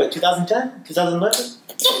out in like what, 2010, 2011.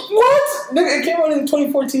 What? Nigga, it came out in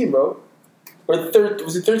 2014, bro. Or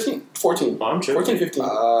was it 13? 14. Oh, I'm sure. 14, 15.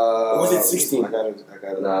 Was it 16? I got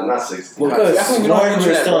it. Nah, not 16. Well, Because that's when we don't have Lauren was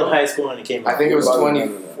internet, still in bro. high school when it came out. I think it was No, no, no, no.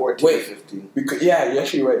 2014, Wait. 15. Yeah, you're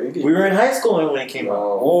actually right. We were in high school when it came out.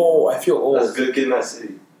 No. Oh, I feel old. That's Good Kid, Mad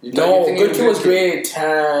City. No, Good Kid was grade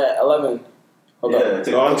 10, 11. Hold Yeah, on. it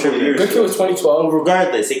took Oh, I'm a couple tripping. years. Good Kid was 2012. Well,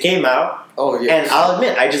 regardless, it came out, Oh, yeah. and I'll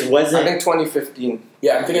admit, I just I wasn't. think 2015.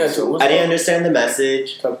 Yeah, I'm thinking that's what I didn't understand the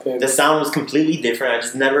message. Top 10. The sound was completely different. I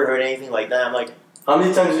just never heard anything like that. I'm like, How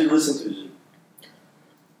many times did you listen to it?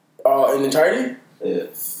 In entirety? Yeah.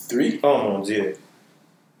 3. oh no, dude.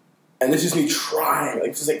 And this is me trying. Like,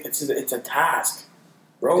 it's a task.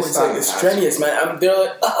 Bro, It's it's not like a it's task. strenuous, man. They're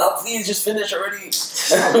like, please just finish already.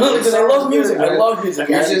 Because I love music. I love music.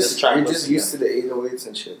 Yeah, You're man. just try just to used to the 808s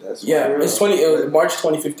and shit. That's Yeah, what it's it was March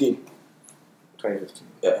 2015. 2015.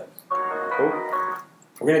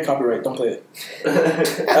 We're gonna copyright. Don't play it.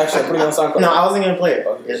 Actually, I'm putting it on SoundCloud. No, I wasn't gonna play it.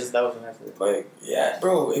 Okay. It's just that was an accident. Like, yeah,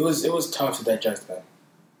 bro, it was tough to digest, man.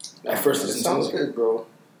 At first, It it sounds sounds good, bro.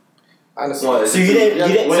 Honestly. No, So you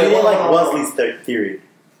didn't like Wesley's theory.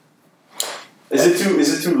 Is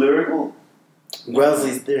it too lyrical?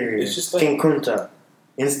 Wesley's theory. It's just like- King Kunta.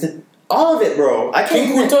 Instant. All of it, bro. I can't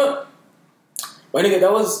King even. Kunta, my nigga,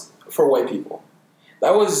 that was for white people.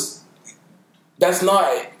 That's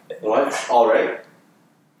not. What? All right.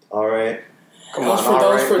 All right. Come That was on, for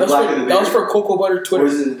alright. that was for Cocoa Butter Or Twitter.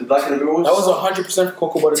 is it the Black and the Girls? That was 100% for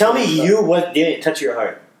Cocoa Butter. Tell Twitter. me you what didn't touch your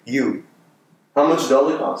heart. You. How much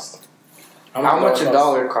dollar cost? How much a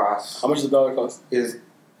dollar costs How much does a dollar cost? is.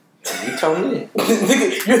 You tell me.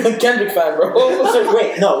 Nigga, you're the Kendrick fan,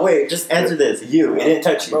 bro. Wait. Just answer this. You. It didn't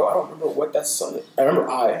touch you. Bro, I don't remember what that song is. I don't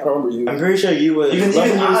remember you. I'm pretty sure you was. Even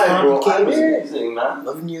Loving You is I, bro. I was complicated. amazing, man.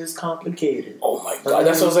 Loving You is complicated. Oh my Loving god,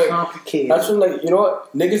 that's You what I was is like. complicated. That's when, like, you know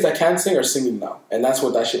what? Niggas that can't sing are singing now. And that's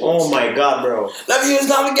what that shit was. Oh my god, bro. Love you is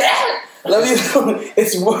complicated. Love you.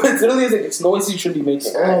 It's literally like, it's noise you should be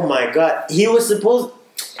making. Oh my god. He was supposed.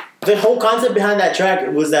 The whole concept behind that track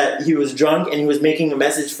was that he was drunk and he was making a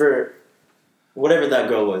message for whatever that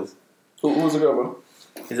girl was. Who was the girl, bro?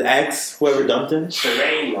 His ex, whoever dumped him.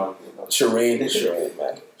 Shireen, man. Shireen,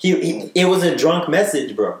 man. It was a drunk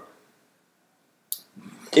message, bro.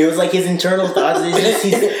 It was like his internal thoughts.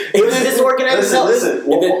 It was disorganized. Listen.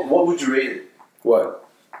 What would you rate it? What?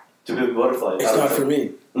 To be a butterfly. It's not for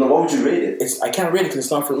me. No, what would you rate it? I can't rate it because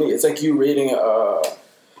it's not for me. It's like you rating You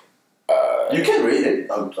can rate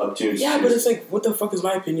it up to your yeah, but it's like, what the fuck is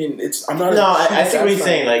my opinion? I'm not. No, a I see what he's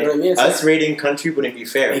saying. Like, you know what I mean? It's us rating country wouldn't be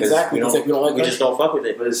fair. Exactly. We It's like we don't like we just don't fuck with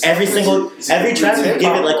it. But it's- Every track we give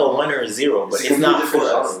it like a hip-hop. 1 or a 0, but a it's not completely for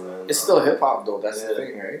different us. genre, man. It's still hip hop though. That's the Yeah.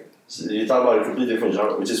 thing, right? So you're talking about a completely different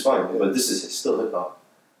genre, which is fine. But this is still hip hop.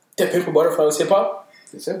 To Pimp a Butterfly was hip hop.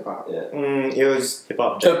 It's hip hop. Yeah. It was hip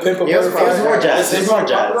hop. To Pimp a It was Butterfly. more jazz. It's more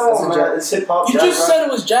jazz. No, man, it's hip hop. You just said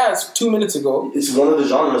it was jazz 2 minutes ago. It's one of the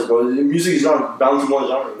genres, bro. The music is not bound to one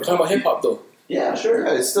genre. We're talking about hip hop though. Yeah, sure.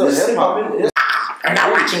 Yeah, it's still It's hip hop. Yeah. I'm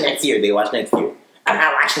not watching next year. They watch next year. I'm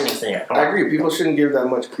not watching this thing. I agree. People shouldn't give that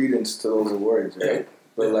much credence to those awards, right?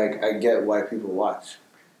 But like, I get why people watch,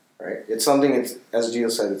 right? It's something. It's as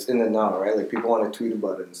Gio said, it's in the now, right? Like people want to tweet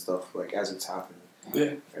about it and stuff, like as it's happening.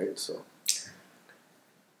 Yeah. Right. So.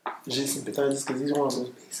 Just because he's one of those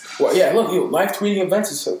beasts. Well, yeah. Look, live tweeting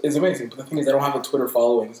events is amazing, but the thing is, I don't have a Twitter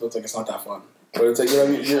following, so it's like it's not that fun. But it's like, you know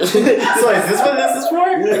what I mean? So is this what this is for?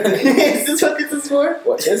 Is this what this is for?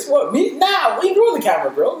 What? It's what me? Nah, we grew the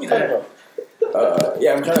camera, bro. What you talking about?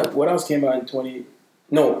 Yeah, I'm trying to. What else came out in 20?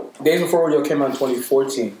 No, Days Before Radio came out in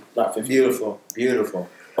 2014, not 15. Beautiful.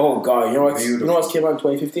 Oh God, you know what? You know what else came out in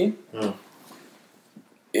 2015?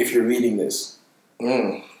 If you're reading this,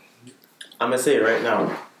 I'm gonna say it right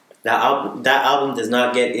now. That album does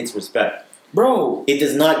not get its respect, bro. It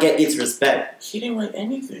does not get its respect. He didn't write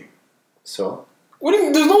anything. So what?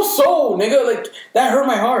 There's no soul, nigga. Like that hurt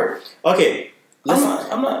my heart. Okay,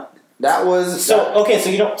 I'm not. That was okay.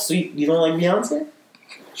 So you don't like Beyonce?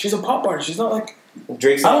 She's a pop artist. She's not like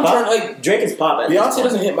Drake's. Drake is pop. Beyonce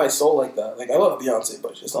doesn't hit my soul like that. Like I love Beyonce,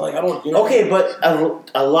 but it's not like I don't. You know, okay, but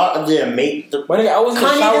a lot of them make. But nigga, I was in the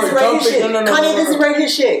Kanye shower doesn't write his shit. No, Kanye doesn't write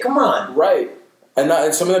his shit. Come on. Right.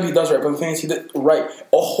 And some of them he does right, but the thing is he did write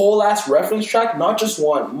a whole ass reference track, not just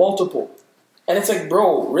one, multiple. And it's like,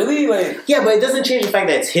 bro, really? Like yeah, but it doesn't change the fact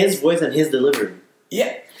that it's his voice and his delivery.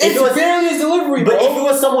 Yeah. It's barely his delivery, bro. But if it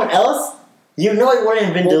was someone else, you know it wouldn't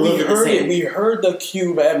have been delivered the same. We heard the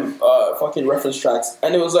Cube and fucking reference tracks,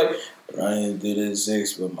 and it was like, running through the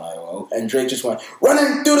six with my woe. And Drake just went,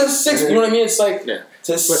 running through the six. You know what I mean? It's like, it's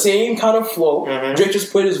the same kind of flow. Drake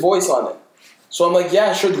just put his voice on it. So I'm like,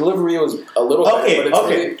 yeah, sure, delivery was a little better,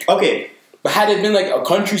 but okay. But had it been like a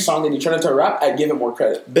country song that he turned into a rap, I'd give it more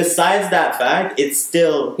credit. Besides that fact, it's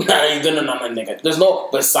still... no, nigga. There's no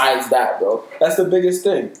besides that, bro. That's the biggest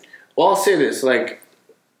thing. Well, I'll say this, like,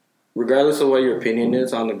 regardless of what your opinion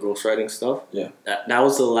is on the ghostwriting stuff, yeah, that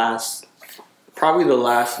was probably the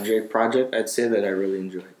last Drake project I'd say that I really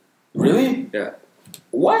enjoyed. Really? Yeah.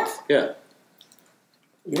 What? Yeah.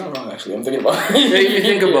 You're not wrong, actually. I'm thinking about it. Yeah, you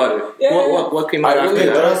think about it. Yeah. What came out after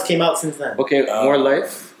that? What else came out since then? Okay, More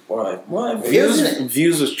Life. What?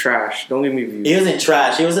 Views was trash. Don't give me Views. It wasn't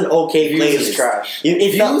trash. It was an okay playlist. Views was trash.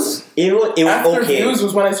 It was After okay. Views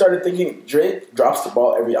was when I started thinking Drake drops the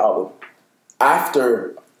ball every album.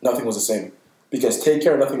 After Nothing Was the Same. Because Take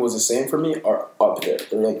Care and Nothing Was the Same for me are up there.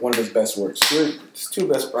 They're like one of his best works. It's two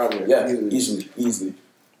best projects. Yeah, easily.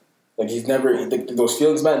 Like he's never those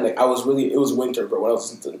feelings, man. Like it was winter, bro. When I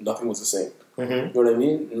was listening to Nothing Was the Same. You know what I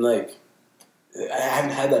mean? And like I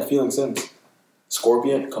haven't had that feeling since.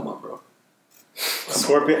 Scorpion, come on, bro.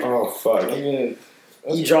 Scorpion. Oh fuck!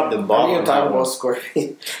 You dropped the ball. I'm talking about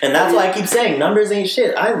Scorpion, and that's why I keep saying numbers ain't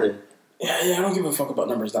shit either. Yeah, I don't give a fuck about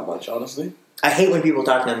numbers that much, honestly. I hate when people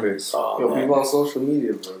talk numbers. Yo, people on social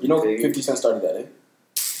media, bro. You know, 50 Cent started that, eh?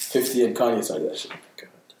 50 and Kanye started that shit.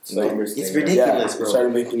 It's ridiculous, bro.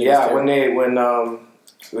 Started making when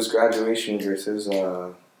it was graduation versus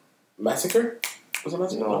Massacre? Was it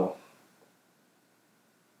Massacre? No.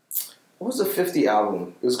 What was the 50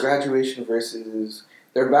 album? It was graduation versus.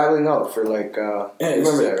 They're battling out for like. You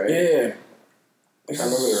remember that, right? Yeah. I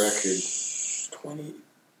remember the record.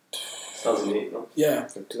 2008, no? Yeah.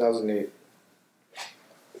 2008.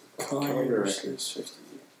 Kanye versus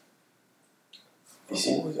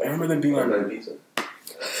 50. I remember them being like.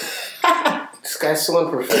 This guy's so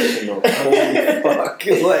unprofessional. Holy fuck.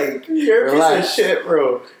 Like, you're a piece of shit,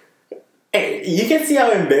 bro. Hey, you can see how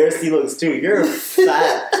embarrassed he looks too. You're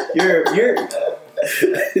fat. You're.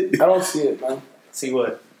 I don't see it, man. See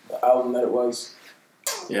what? The album that it was.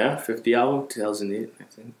 Yeah, 50 album, 2008, I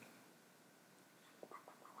think.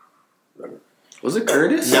 Was it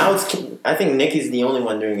Curtis? Now I think Nicki's the only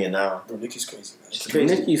one doing it now. Bro, Nicki's crazy, man. She's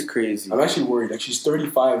crazy. Nicki's crazy. I'm actually worried. Like, she's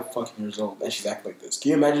 35 fucking years old and she's acting like this.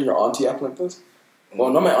 Can you imagine your auntie acting like this? Well,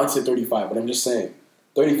 not my auntie at 35, but I'm just saying.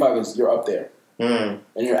 35 is, you're up there. And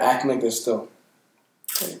you're acting like this still.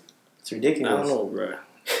 It's ridiculous. I don't know, bro.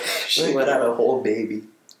 She let out a whole baby.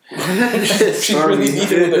 She's really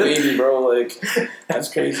beating with a baby, bro. Like,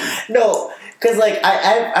 that's crazy. No, because, like,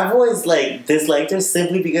 I've always, like, disliked her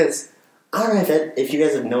simply because, I don't know if you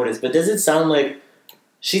guys have noticed, but does it sound like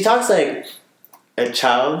she talks like a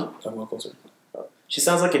child? She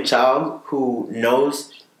sounds like a child who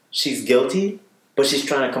knows she's guilty, but she's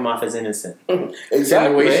trying to come off as innocent.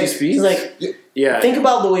 Exactly. The way she speaks? She's like, yeah. Think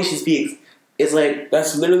about the way she speaks. It's like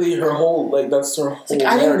that's literally her whole that's her whole. Like,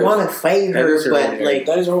 I didn't want to fight her, but like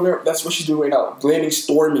that is her whole narrative. That's what she's doing right now, blaming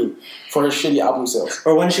Stormy for her shitty album sales.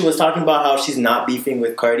 Or when she was talking about how she's not beefing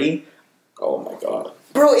with Cardi. Oh my god,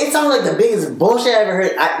 bro! It sounded like the biggest bullshit I ever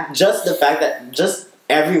heard. Just the fact that just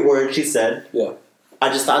every word she said. Yeah. I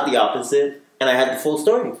just thought the opposite, And I had the full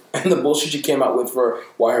story. And the bullshit she came out with for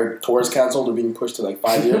why her tour is canceled or being pushed to like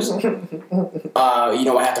 5 years. I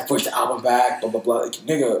have to push the album back, blah, blah, blah. Like,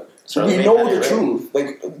 nigga, you know the truth.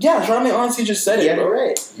 Like, yeah, Charlamagne honestly just said it, bro.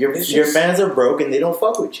 Right. Your fans are broke and they don't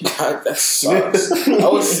fuck with you. God, that sucks.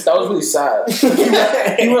 that was really sad.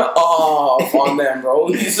 He went off on them, bro.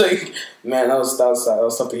 He's like, man, that was sad. That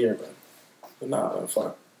was tough to hear, man. But nah, man,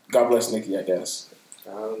 fuck. God bless Nicki, I guess.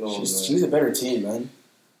 I don't know. She needs a better team, man.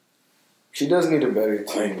 She does need a better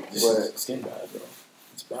team, Like, but it's getting bad, bro.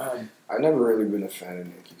 It's bad. I've never really been a fan of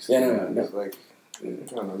Nicki. So Yeah, no. It's like, I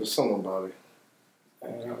don't know, there's something about it. I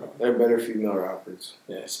don't know. They're better female rappers.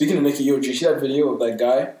 Yeah. Speaking of Nicki, did you see that video of that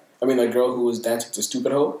girl who was dancing to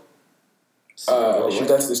Stupid Hoe? She was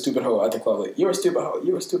dancing to Stupid Hoe at the club. Like, you're a stupid hoe,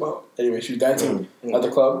 you're a stupid hoe. Anyway, she was dancing at the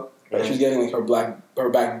club. She was getting like her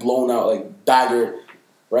back blown out, like daggered,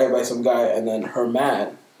 right by some guy, and then her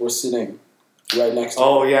man was sitting right next to her.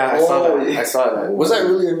 Oh, yeah, I saw that. Was that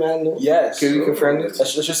really a man, though? Yes. Can you confirm this?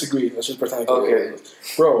 Let's just agree. Let's just pretend. Okay.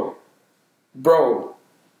 Bro.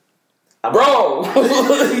 I'm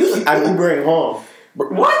Ubering home.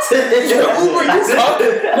 What? Nigga,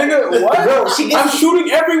 what? Bro, I'm shooting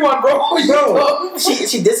everyone, bro. Bro,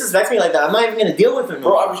 she disrespects me like that. I'm not even gonna deal with her.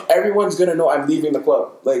 Bro, everyone's gonna know I'm leaving the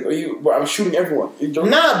club. Like, bro, I'm shooting everyone.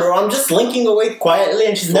 Nah, bro, I'm just slinking away quietly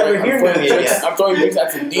and she's never hearing from me again. I'm throwing drinks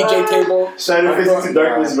at the DJ table. Shining face into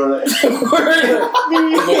darkness, bro.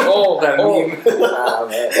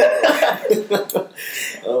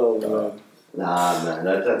 Oh, man. Nah, man,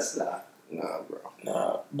 that's not.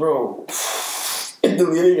 Nah, bro.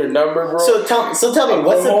 Deleting your number, bro. So tell me,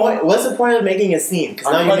 what's the point of making a scene?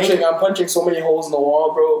 I'm punching so many holes in the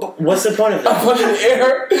wall, bro. What's the point of that? I'm punching the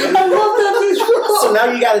air. I love that bitch, bro. So now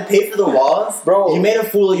you gotta pay for the walls, bro. You made a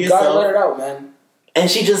fool of You yourself. gotta let it out, man. And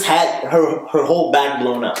she just had her whole back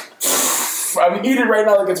blown up. I'm eating right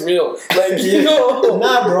now like it's real. Like,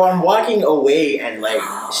 Nah, bro, I'm walking away and like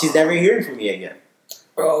she's never hearing from me again.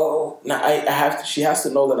 Bro, nah, she has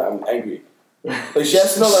to know that I'm angry. Like, she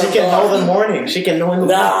has to know that she can know in the morning. She can know in the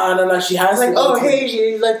morning. Nah. She has like, to. Oh, hey,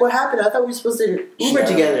 she's like, what happened? I thought we were supposed to Uber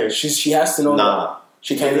together. She has to know. Nah. That.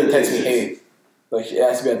 She can't even text me, hey. Like, it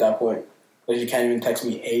has to be at that point. Like, she can't even text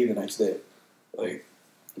me, hey, the next day. Like,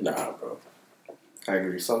 nah, bro. I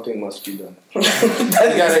agree. Something must be done. you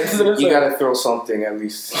gotta throw something at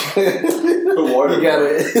least. The water. You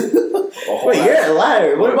gotta. Wait, you're a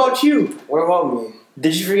liar. What about you? What about me?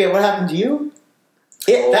 Did you forget what happened to you?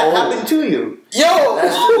 That happened to you. Yo! What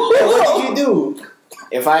did you do?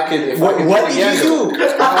 What did you do? No.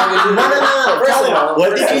 First of all, what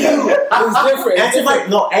did you do? It's different.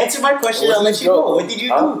 Answer my question and I'll let you go. What did you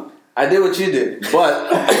do? I did what you did, but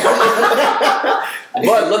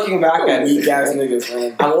looking back at weak ass niggas,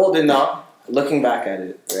 man. I'm old enough. Looking back at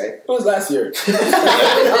it, right? It was last year.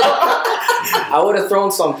 I would have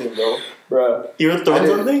thrown something, bro. You would have thrown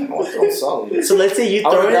something? I would have thrown something. So let's say you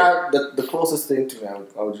throw it. The closest thing to me,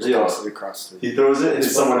 I would just toss it across the. He throws it into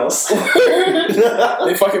someone else.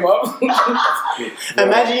 They fuck him up.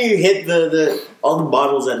 Imagine you hit all the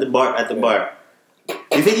bottles at the bar.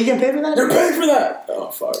 You think you can pay for that? You're paying for that.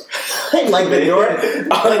 Oh fuck! Like the door.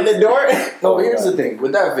 Like the door. No, but here's the thing.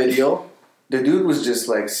 With that video, the dude was just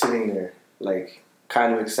like sitting there, like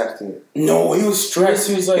kind of accepting it. No, he was stressed.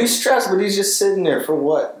 He was stressed, but he's just sitting there for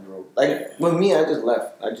what, bro? Like with me, I just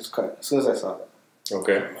left. I just cut as soon as I saw that.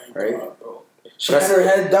 Okay. Right. God, bro. She had her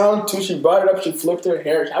head down too. She brought it up. She flipped her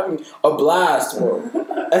hair. She's having a blast, bro.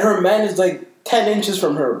 And her man is like 10 inches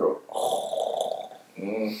from her, bro.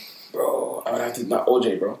 Bro, I would have to not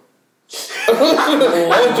OJ, bro.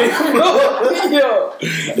 OJ, bro. Yo,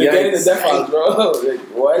 they're getting the death house, bro. Like,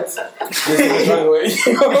 what? This is running away.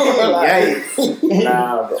 Yikes.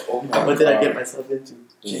 Nah, bro. Oh my what did I get myself into?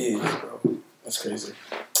 Jeez, bro. That's crazy.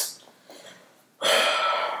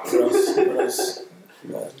 What else?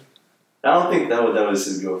 Man. I don't think that was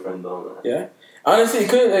his girlfriend though. Man. Yeah. Honestly, it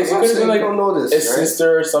could have been like don't know this, his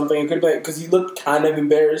sister or something. It could have been because he looked kind of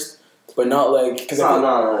embarrassed, but not like because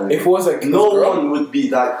No. if it was like No one would be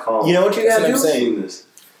that calm. You know what you gotta do? I'm saying. This.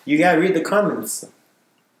 You gotta read the comments.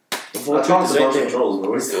 Before Trump's about to trolls,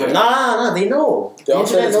 bro. Nah, they know. The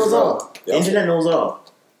internet knows all. The internet knows all.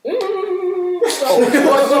 You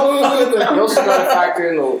also got to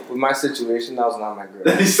factor in with my situation. That was not my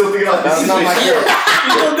girl. He's still thinking about That was not my girl.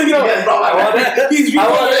 He's still thinking about it. He's I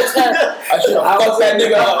should have fucked that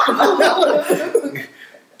nigga up.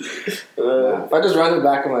 If I just run it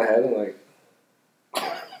back in my head and like,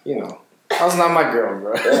 that was not my girl,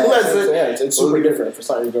 bro. It's super different for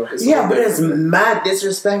something to go. Yeah, but it's mad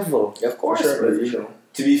disrespectful. Of course, Sure.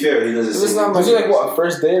 To be fair, he does It was not my Was it like what, a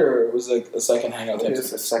first date or was it like a second hangout? It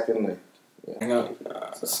was a second, like, Hang out.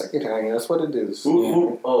 It's a second hanging. That's what it is.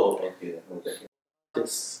 Who? Oh, okay.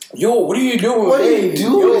 Yo, what are you doing? What are you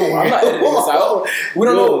doing? Yo, I'm not editing this out. We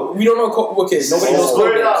don't know. We don't know. Okay, nobody knows.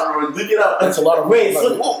 Swear it out, bro. Look it up. That's a lot of. Wait,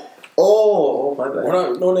 oh, my bad. We're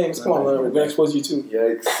not, no names. Come on, man. We're gonna expose you too.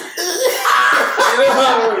 Yikes.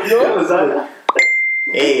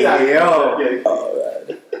 Hey, yo. Oh,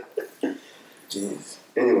 man. Jeez.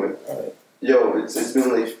 Anyway, yo, it's been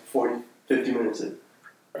like 40, 50 minutes.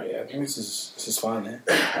 Right, yeah, I think this is fine, man.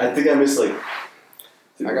 I think I missed like.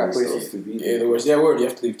 I got places to be. Yeah, the worst. Yeah, word. You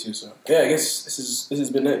have to leave too. So yeah, I guess this has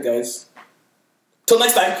been it, guys. Till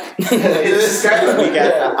next time. This is kind of weak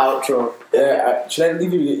ass outro. Yeah, should I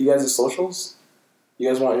leave you guys' socials? You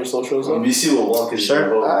guys want your socials? BC will walk in.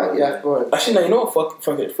 Sure. Yeah, go ahead. Actually, no, you know what?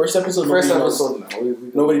 Fuck it. First episode.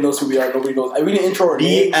 Nobody knows who we are. Nobody knows. We didn't intro our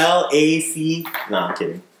names. BLAC. Nah, I'm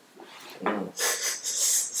kidding.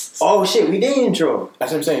 Oh shit, we did intro.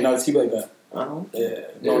 That's what I'm saying. No, let's keep it like that. Yeah,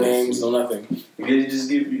 no names, no nothing. You just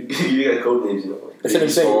give guys code names, you know. Like That's what I'm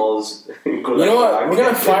saying. balls, You know what? We're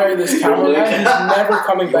gonna fire this camera guy. He's never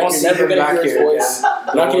coming back. You're never gonna hear his voice.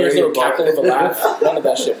 You're not gonna hear his little cackle of a laugh. None of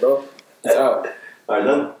that shit, bro. It's out. Alright,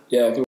 done. Yeah.